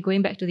I'll be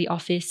going back to the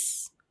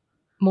office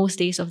most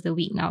days of the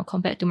week now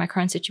compared to my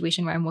current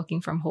situation where I'm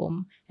working from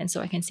home, and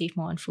so I can save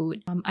more on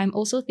food. I'm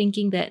also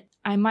thinking that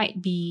I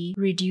might be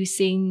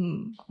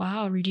reducing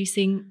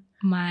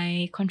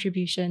my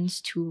contributions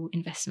to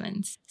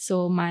investments.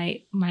 So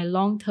my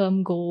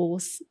long-term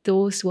goals,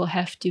 those will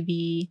have to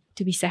be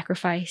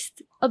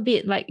sacrificed a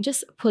bit, like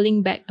just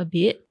pulling back a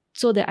bit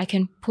so that I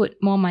can put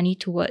more money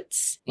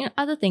towards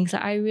other things.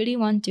 Like I really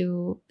want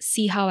to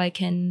see how I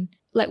can,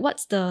 like,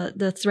 what's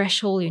the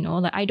threshold,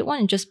 like I don't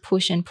want to just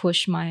push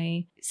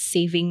my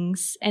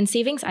savings. And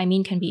savings, I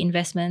mean, can be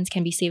investments,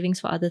 can be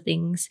savings for other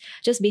things,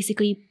 just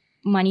basically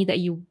money that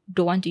you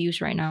don't want to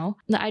use right now.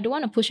 Like I don't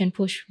want to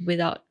push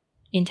without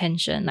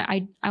intention.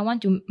 Like I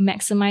want to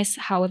maximize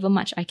however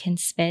much I can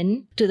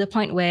spend to the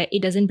point where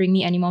it doesn't bring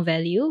me any more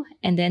value,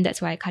 and then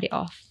that's why I cut it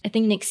off. I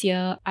think next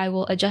year I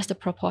will adjust the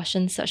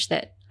proportion such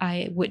that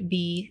I would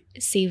be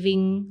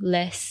saving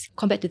less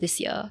compared to this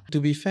year. To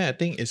be fair, I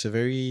think it's a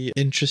very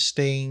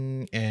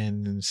interesting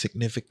and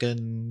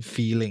significant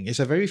feeling. It's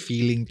a very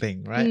feeling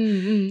thing, right?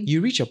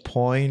 You reach a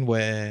point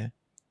where,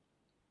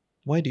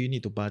 why do you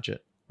need to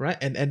budget? Right?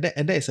 And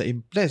that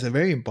is a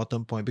very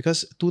important point,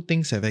 because two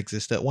things have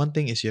existed. One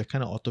thing is you have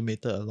kind of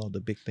automated a lot of the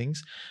big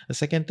things. The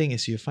second thing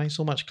is you find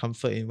so much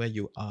comfort in where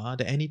you are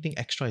that anything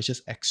extra is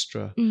just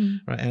extra.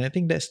 Right? And I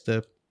think that's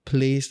the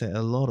place that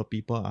a lot of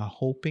people are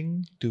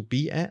hoping to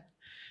be at,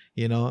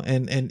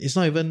 and it's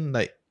not even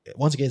like,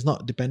 once again, it's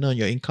not dependent on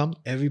your income.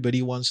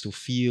 Everybody wants to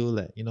feel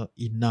like,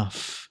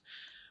 enough.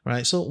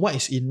 right? So what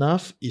is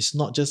enough is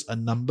not just a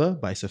number,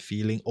 but it's a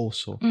feeling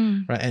also,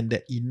 right? And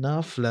that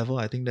enough level,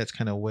 I think that's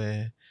kind of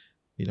where,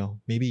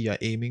 maybe you're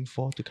aiming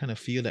for, to kind of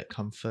feel that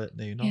comfort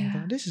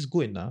that, this is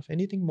good enough.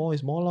 Anything more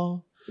is more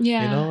law.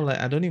 Yeah. Like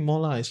I don't need more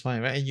law, it's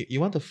fine, right? And you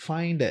want to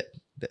find that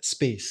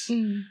space,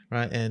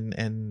 right?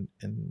 And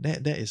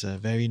that is a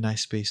very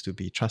nice space to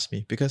be, trust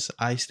me, because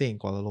I stay in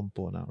Kuala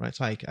Lumpur now, right?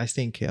 So I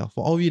stay in KL.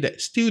 For all of you that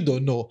still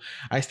don't know,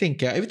 I stay in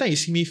KL. Every time you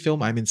see me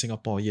film, I'm in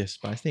Singapore, yes,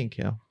 but I stay in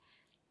KL.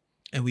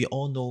 And we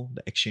all know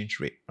the exchange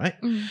rate, right?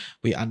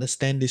 We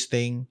understand this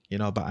thing,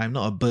 but I'm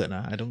not a bird.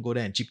 I don't go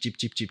there and cheap,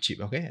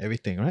 okay?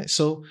 Everything, right?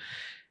 So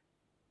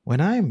when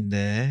I'm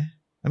there,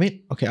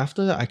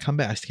 after I come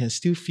back, I can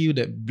still feel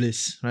that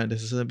bliss, right?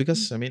 This is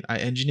because, I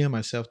engineer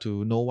myself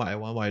to know what I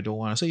want, what I don't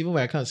want. So even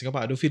when I come to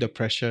Singapore, I don't feel the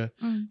pressure,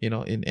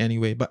 in any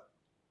way. But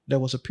there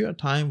was a period of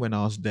time when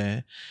I was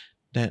there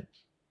that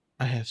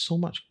I have so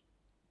much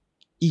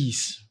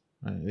ease,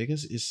 right?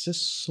 Because it's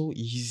just so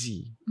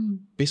easy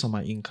based on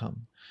my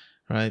income,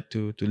 right?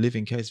 To live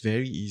in KL is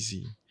very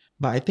easy.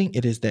 But I think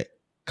it is that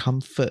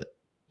comfort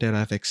that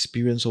I've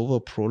experienced over a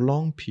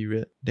prolonged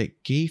period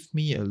that gave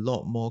me a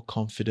lot more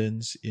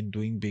confidence in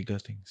doing bigger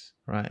things,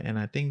 right? And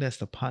I think that's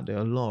the part that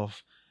a lot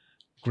of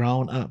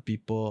ground up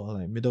people,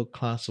 like middle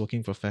class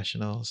working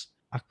professionals,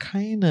 are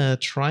kind of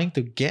trying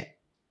to get,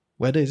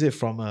 whether is it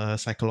from a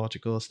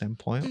psychological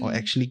standpoint or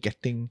actually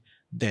getting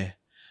there,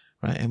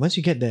 right? And once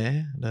you get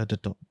there,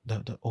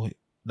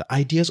 the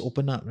ideas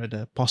open up, right?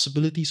 The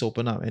possibilities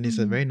open up, and it's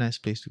a very nice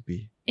place to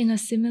be. In a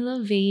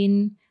similar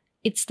vein,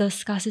 it's the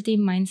scarcity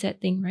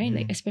mindset thing, right?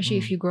 Like, especially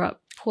if you grow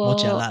up poor, More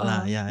jialat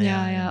lah.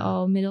 Yeah.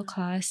 or middle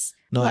class.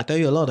 No, I tell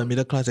you, a lot of the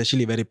middle class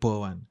actually very poor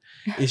one.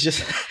 It's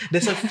just,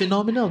 there's a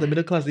phenomenon of the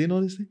middle class. Do you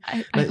know this thing?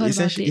 I've heard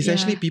about it,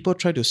 essentially, people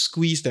try to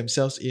squeeze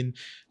themselves in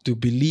to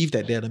believe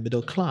that they're the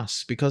middle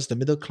class, because the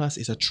middle class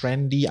is a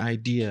trendy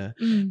idea.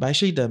 But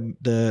actually,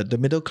 the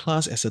middle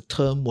class as a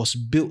term was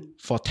built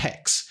for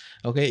tax.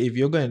 Okay, if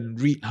you're going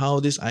to read how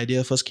this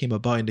idea first came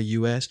about in the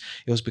US,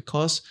 it was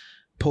because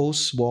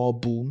post-war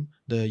boom,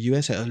 the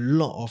US had a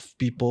lot of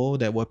people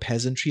that were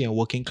peasantry and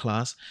working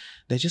class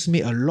that just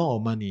made a lot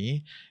of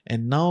money,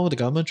 and now the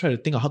government tried to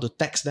think of how to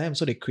tax them,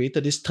 so they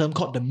created this term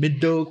called the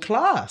middle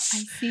class. I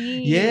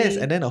see. Yes,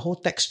 and then a whole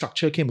tax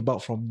structure came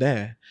about from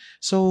there.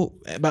 So,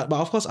 but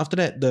of course, after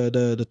that,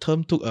 the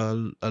term took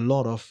a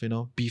lot of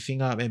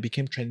beefing up and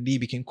became trendy,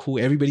 became cool.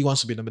 Everybody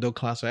wants to be in the middle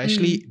class. So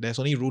actually, there's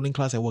only ruling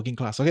class and working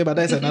class. Okay, but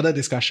that's another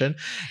discussion.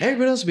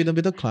 Everybody wants to be in the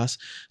middle class.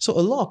 So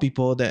a lot of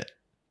people that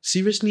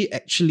seriously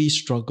actually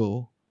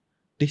struggle,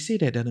 they say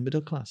that they're the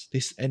middle class. They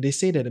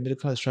say that the middle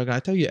class struggle. I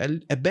tell you,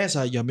 at best,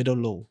 you're middle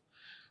low,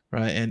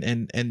 right?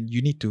 And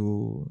you need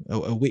to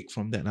awake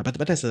from that. But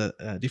that's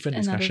a different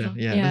discussion.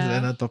 That's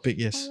another topic,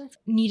 yes.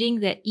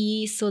 Needing that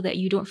ease so that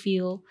you don't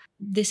feel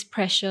this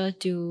pressure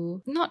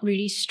to not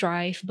really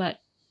strive,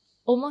 but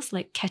almost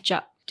like catch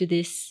up to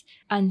this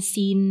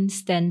unseen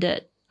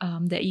standard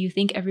that you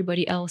think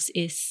everybody else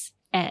is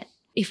at.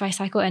 If I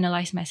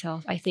psychoanalyze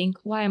myself, I think,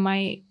 why am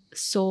I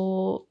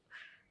so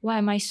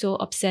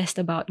obsessed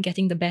about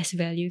getting the best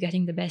value,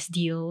 getting the best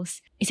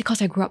deals? Is it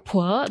because I grew up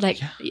poor?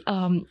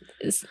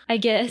 I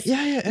guess.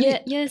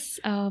 Yes.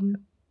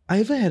 I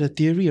even had a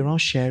theory around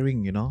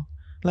sharing,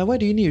 Like, why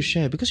do you need to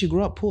share? Because you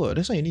grew up poor.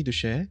 That's why you need to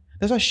share.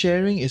 That's why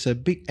sharing is a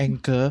big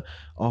anchor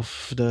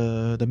of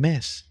the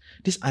mess.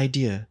 This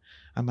idea.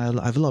 I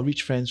have a lot of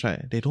rich friends,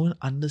 right? They don't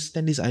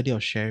understand this idea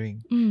of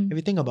sharing. If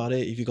you think about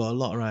it, if you got a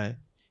lot, right?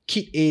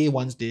 Kid A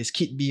wants this,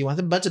 kid B wants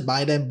it, but just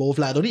buy them both.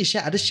 Don't need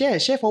share.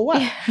 Share for what?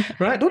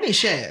 Right? Don't need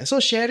share. So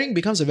sharing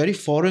becomes a very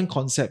foreign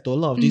concept to a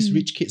lot of these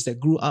rich kids that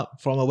grew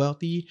up from a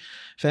wealthy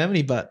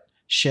family. But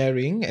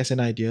sharing as an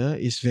idea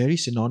is very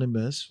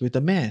synonymous with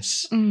the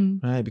mess,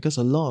 right? Because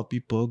a lot of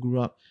people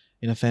grew up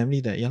in a family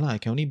that, I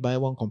can only buy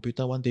one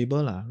computer, one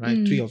table,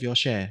 right? 3 of your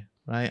share,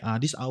 right?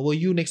 This hour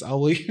you, next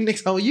hour you,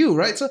 next hour you,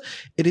 right? So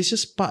it is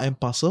just part and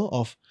parcel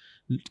of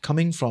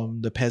coming from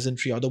the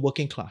peasantry or the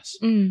working class,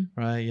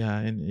 right? Yeah,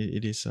 and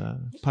it is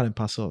part and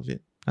parcel of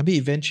it.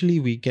 Eventually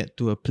we get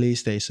to a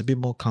place that is a bit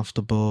more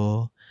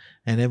comfortable,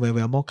 and then when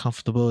we are more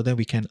comfortable, then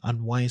we can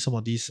unwind some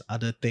of these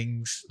other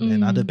things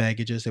and other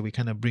baggages that we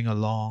kind of bring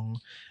along,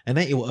 and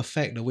then it will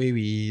affect the way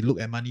we look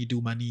at money,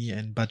 do money,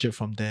 and budget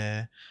from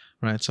there,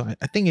 right? So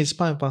I think it's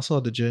part and parcel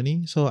of the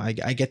journey. So I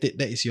get it.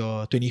 That is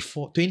your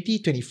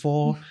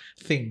 2024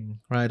 thing,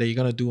 right? That you're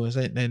gonna do,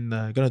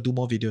 and gonna do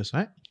more videos,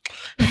 right?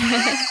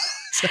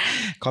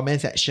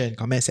 Comment section,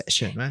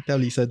 right? Tell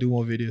Lisa do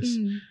more videos,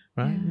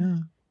 right?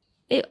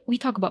 Yeah. We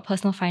talk about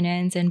personal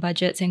finance and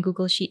budgets and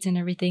Google Sheets and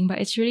everything, but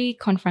it's really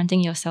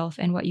confronting yourself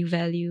and what you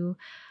value.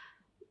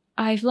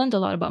 I've learned a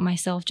lot about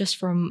myself just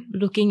from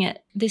looking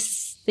at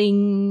this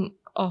thing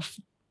of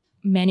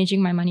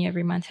managing my money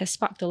every month. Has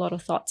sparked a lot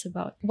of thoughts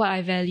about what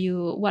I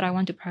value, what I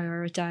want to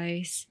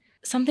prioritize.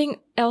 Something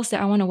else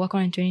that I want to work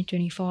on in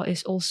 2024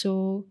 is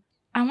also,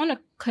 I want to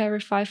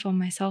clarify for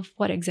myself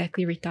what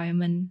exactly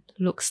retirement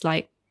looks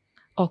like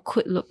or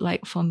could look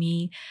like for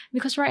me.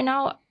 Because right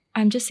now,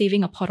 I'm just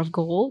saving a pot of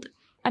gold.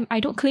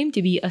 I don't claim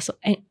to be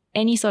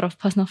any sort of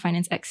personal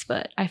finance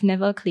expert. I've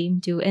never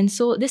claimed to. And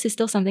so this is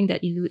still something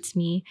that eludes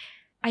me.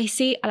 I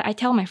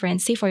tell my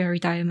friends, save for your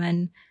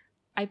retirement.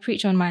 I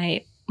preach on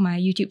my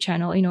YouTube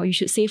channel, you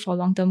should save for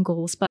long-term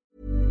goals. But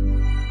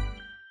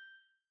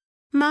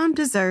Mom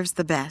deserves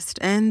the best,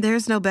 and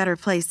there's no better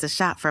place to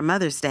shop for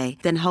Mother's Day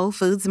than Whole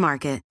Foods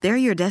Market. They're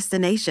your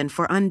destination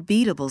for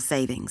unbeatable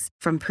savings,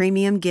 from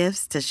premium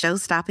gifts to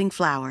show-stopping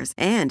flowers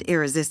and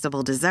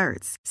irresistible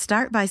desserts.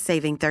 Start by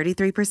saving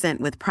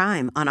 33% with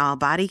Prime on all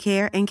body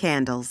care and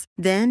candles.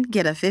 Then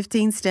get a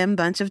 15-stem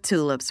bunch of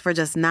tulips for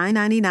just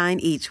 $9.99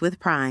 each with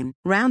Prime.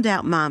 Round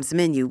out Mom's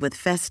menu with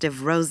festive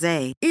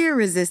rosé,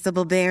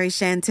 irresistible berry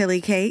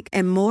chantilly cake,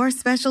 and more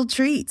special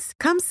treats.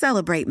 Come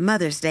celebrate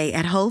Mother's Day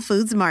at Whole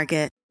Foods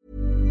Market.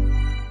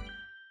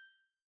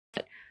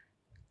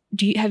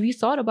 have you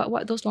thought about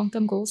what those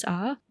long-term goals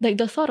are? Like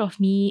the thought of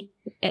me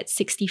at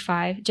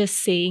 65 just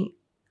saying,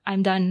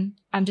 I'm done,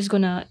 I'm just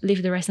gonna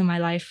live the rest of my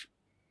life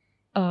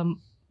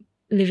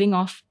living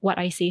off what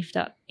I saved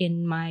up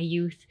in my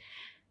youth.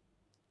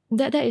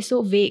 That is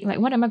so vague. Like,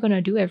 what am I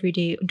gonna do every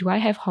day? Do I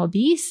have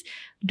hobbies?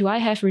 Do I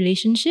have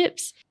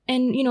relationships?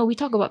 And we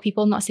talk about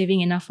people not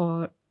saving enough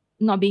or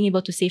not being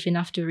able to save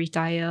enough to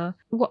retire.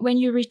 When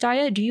you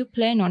retire, do you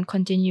plan on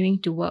continuing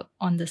to work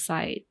on the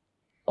side?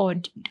 Or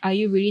are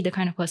you really the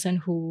kind of person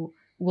who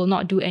will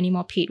not do any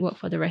more paid work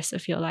for the rest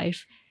of your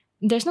life?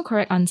 There's no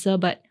correct answer,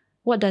 but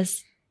what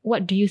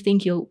do you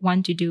think you'll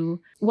want to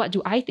do? What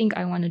do I think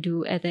I want to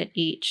do at that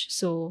age?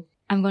 So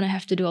I'm going to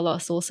have to do a lot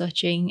of soul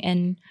searching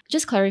and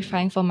just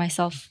clarifying for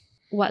myself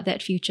what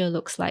that future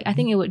looks like. I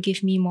think it would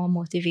give me more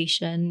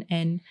motivation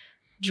and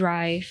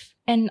drive.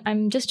 And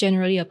I'm just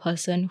generally a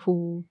person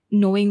who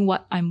knowing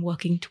what I'm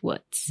working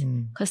towards,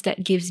 because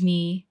that gives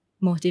me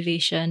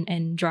motivation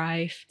and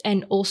drive,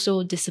 and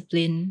also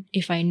discipline.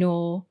 If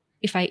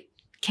I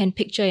can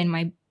picture in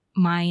my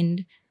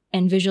mind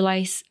and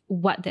visualize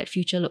what that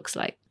future looks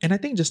like. And I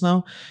think just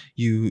now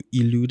you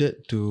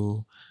alluded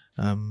to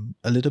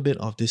a little bit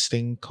of this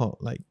thing called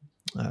like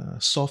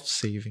soft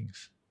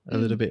savings. A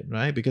little bit,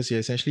 right? Because you're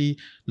essentially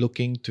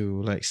looking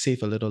to like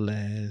save a little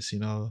less,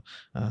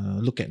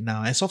 look at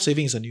now. And soft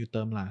saving is a new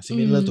term lah,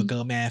 similar to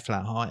girl math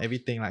lah,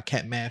 everything like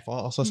cat math,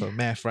 all sorts of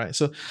math, right?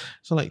 So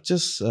like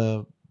just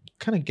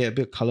kind of get a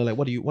bit of color. Like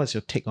what's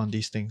your take on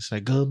these things?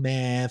 Like girl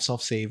math,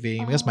 soft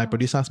saving, because my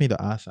producer asked me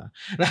to ask.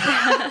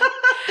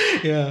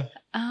 Yeah.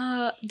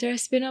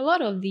 There's been a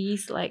lot of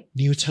these like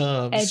new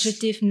terms,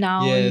 adjective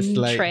noun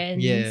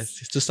trends.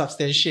 Yes, to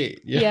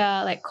substantiate.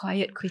 Yeah, like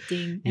quiet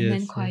quitting and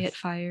then quiet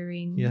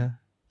firing. Yeah.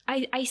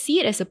 I see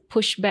it as a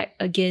pushback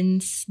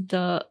against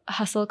the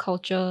hustle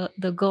culture,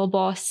 the girl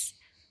boss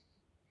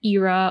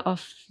era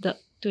of the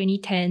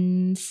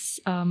 2010s,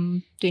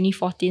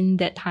 2014,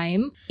 that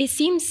time. It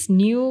seems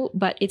new,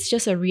 but it's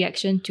just a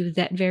reaction to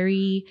that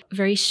very,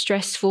 very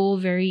stressful,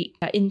 very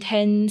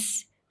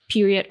intense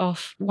period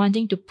of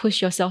wanting to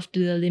push yourself to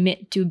the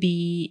limit to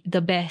be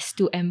the best,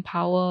 to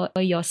empower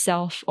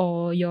yourself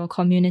or your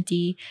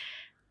community.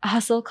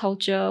 Hustle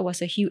culture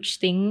was a huge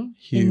thing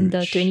in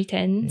the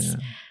 2010s. Yeah.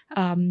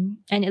 And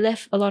it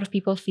left a lot of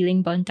people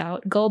feeling burnt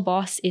out. Girl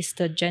boss is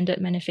the gendered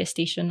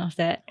manifestation of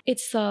that.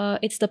 It's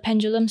the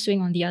pendulum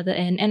swing on the other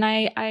end. And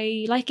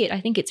I like it.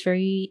 I think it's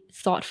very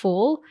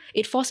thoughtful.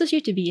 It forces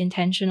you to be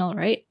intentional,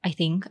 right? I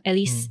think at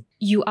least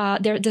you are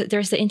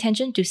there's the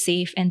intention to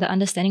save and the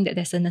understanding that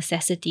there's a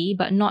necessity,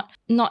 but not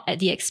at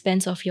the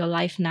expense of your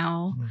life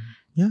now.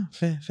 Yeah,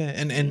 fair.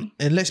 And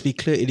let's be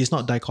clear, it is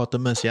not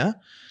dichotomous, yeah?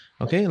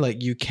 Okay,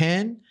 like you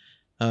can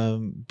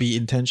be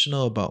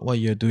intentional about what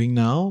you're doing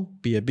now,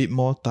 be a bit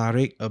more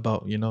tarik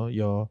about,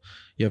 your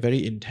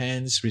very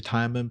intense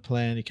retirement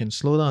plan. You can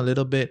slow down a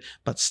little bit,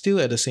 but still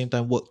at the same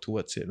time work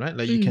towards it, right?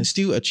 Like you can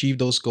still achieve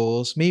those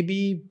goals,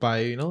 maybe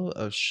by,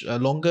 a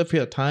longer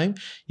period of time,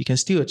 you can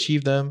still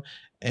achieve them.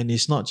 And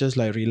it's not just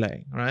like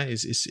relax, right?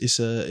 It's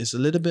a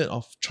little bit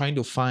of trying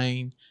to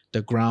find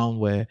the ground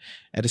where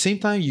at the same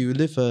time you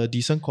live a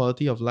decent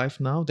quality of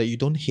life now that you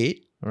don't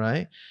hate,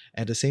 right?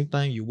 At the same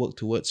time you work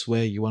towards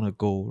where you want to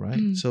go,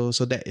 right? So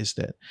that is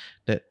that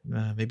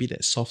maybe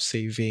that soft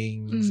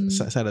savings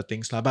side of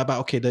things lah. But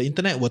okay, the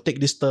internet will take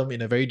this term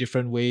in a very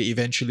different way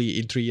eventually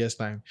in 3 years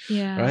time,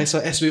 right? So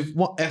as with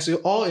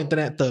all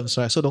internet terms,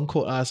 right? So don't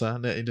quote us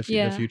in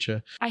the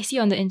future. I see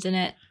on the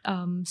internet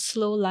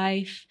slow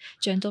life,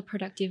 gentle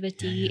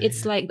productivity.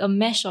 It's like a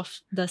mesh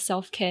of the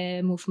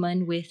self-care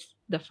movement with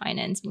the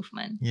finance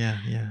movement.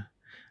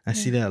 I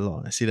see that a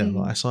lot. I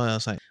saw it, I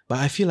was like, but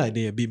I feel like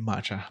they're a bit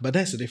much. But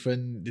that's a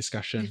different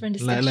discussion.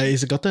 Like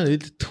it's gotten a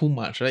little too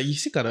much, right? You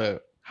still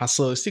gotta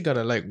hustle, you still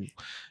gotta like,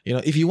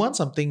 if you want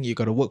something, you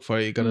gotta work for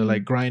it, you gotta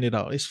like grind it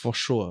out. It's for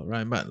sure,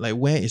 right? But like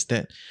where is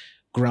that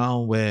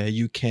ground where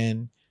you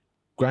can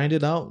grind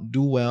it out,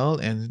 do well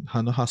and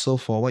hustle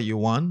for what you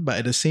want, but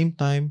at the same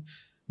time,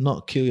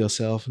 not kill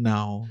yourself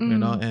now,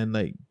 and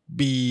like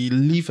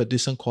live a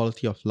decent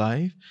quality of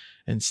life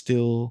and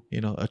still,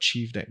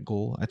 achieve that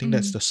goal. I think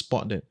that's the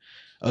spot that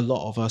a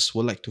lot of us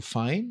would like to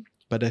find.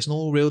 but there's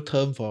no real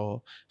term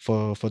for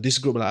this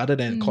group other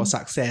than called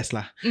success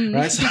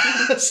right?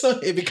 So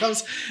it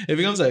becomes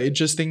an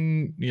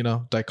interesting,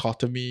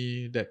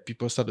 dichotomy that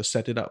people start to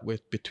set it up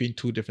with between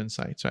two different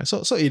sides, right?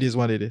 So it is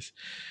what it is.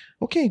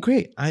 Okay,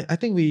 great. I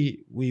think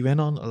we went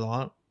on a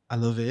lot. I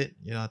love it.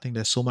 I think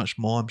there's so much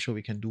more. I'm sure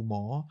we can do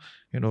more.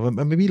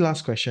 Maybe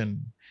last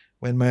question.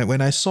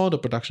 When I saw the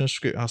production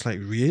script, I was like,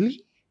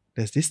 really?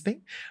 There's this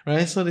thing,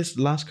 right? So this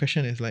last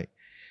question is like,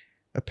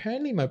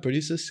 apparently my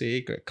producers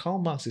say like, Karl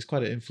Marx is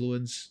quite an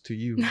influence to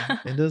you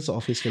in terms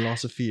of his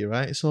philosophy,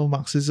 right? So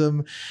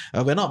Marxism,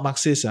 we're not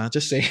Marxists,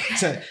 just saying.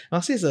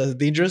 Marxist is a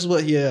dangerous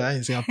word here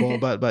in Singapore,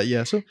 but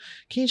yeah. So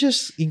can you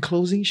just, in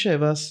closing, share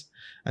with us,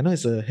 I know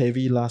it's a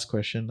heavy last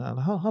question,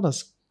 how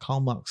does Karl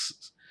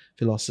Marx's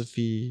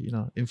philosophy,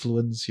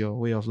 influence your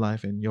way of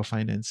life and your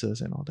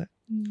finances and all that?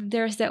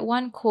 There's that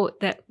one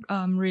quote that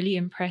really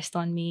impressed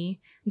on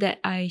me that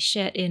I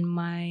shared in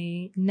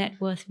my net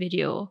worth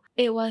video.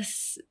 It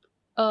was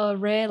a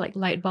rare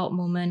light bulb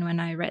moment when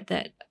I read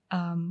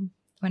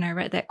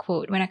that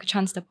quote, when I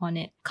chanced upon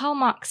it. Karl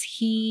Marx,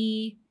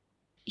 he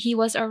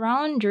was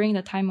around during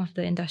the time of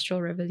the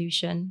Industrial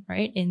Revolution,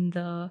 right? In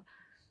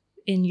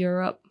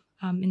Europe,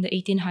 in the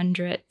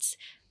 1800s.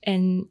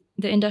 And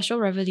the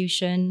Industrial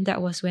Revolution,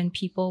 that was when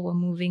people were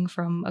moving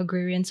from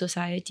agrarian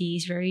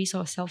societies, very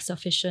sort of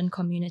self-sufficient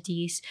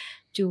communities,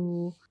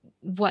 to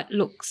what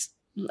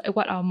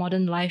our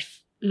modern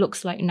life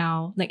looks like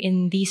now. Like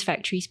in these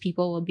factories,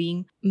 people were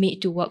being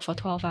made to work for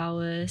 12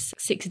 hours,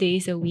 6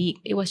 days a week.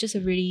 It was just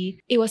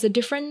it was a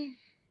different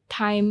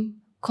time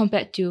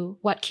compared to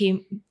what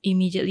came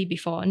immediately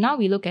before. Now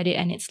we look at it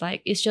and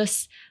it's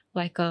just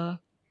like a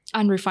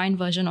unrefined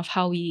version of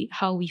how we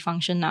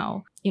function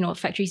now.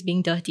 Factories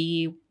being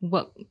dirty,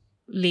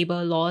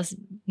 labor laws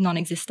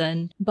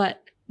non-existent.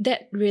 But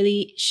that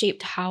really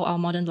shaped how our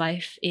modern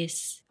life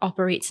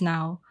operates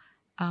now.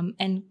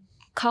 And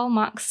Karl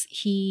Marx,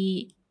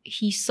 he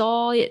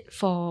saw it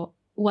for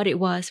what it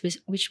was,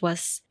 which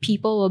was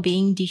people were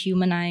being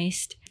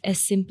dehumanized as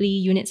simply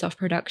units of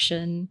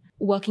production,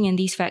 working in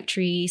these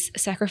factories,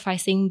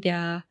 sacrificing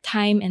their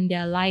time and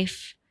their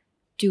life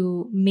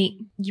to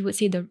make, you would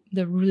say, the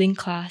ruling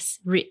class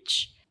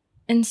rich.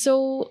 And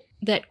so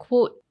that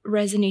quote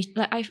resonates.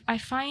 I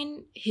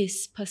find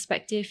his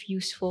perspective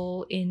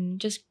useful in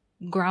just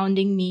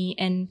grounding me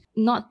and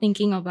not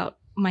thinking about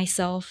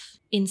myself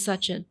in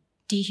such a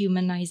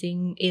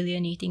dehumanizing,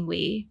 alienating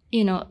way.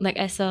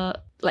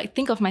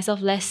 Think of myself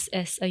less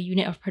as a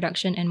unit of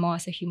production and more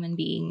as a human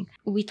being.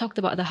 We talked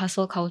about the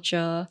hustle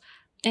culture,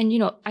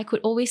 and I could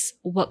always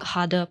work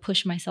harder,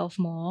 push myself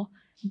more.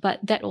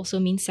 But that also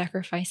means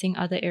sacrificing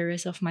other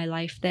areas of my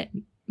life that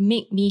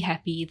make me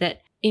happy,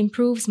 that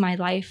improves my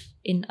life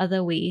in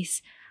other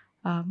ways,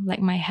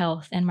 like my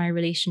health and my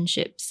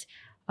relationships,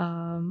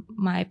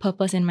 my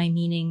purpose and my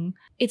meaning.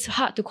 It's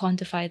hard to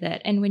quantify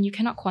that. And when you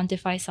cannot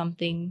quantify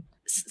something,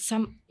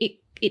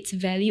 it's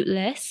valued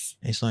less.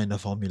 It's not in the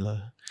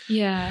formula.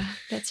 Yeah,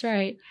 that's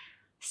right.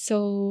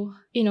 So,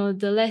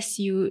 the less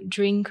you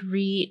drink,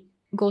 read,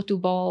 go to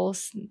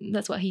balls,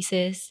 that's what he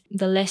says,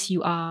 the less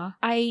you are.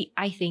 I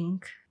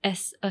think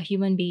as a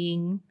human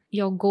being,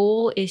 your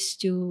goal is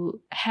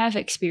to have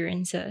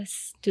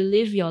experiences, to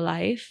live your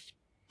life,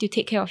 to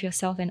take care of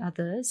yourself and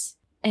others.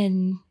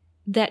 And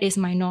that is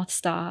my North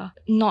Star,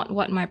 not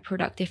what my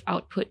productive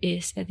output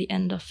is at the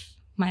end of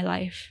my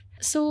life.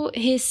 So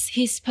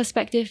his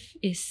perspective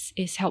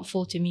is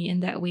helpful to me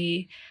in that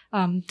way,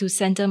 to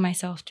center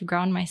myself, to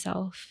ground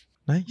myself.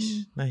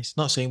 Nice.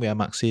 Not saying we are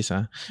Marxists,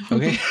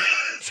 okay?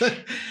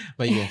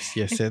 But yes,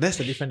 that's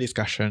a different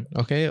discussion.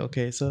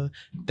 Okay. So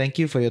thank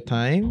you for your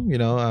time.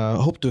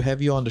 Hope to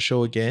have you on the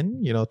show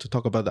again, to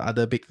talk about the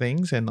other big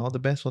things, and all the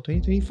best for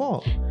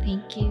 2024.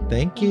 Thank you.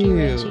 Thank you,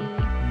 Reggie.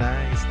 Nice.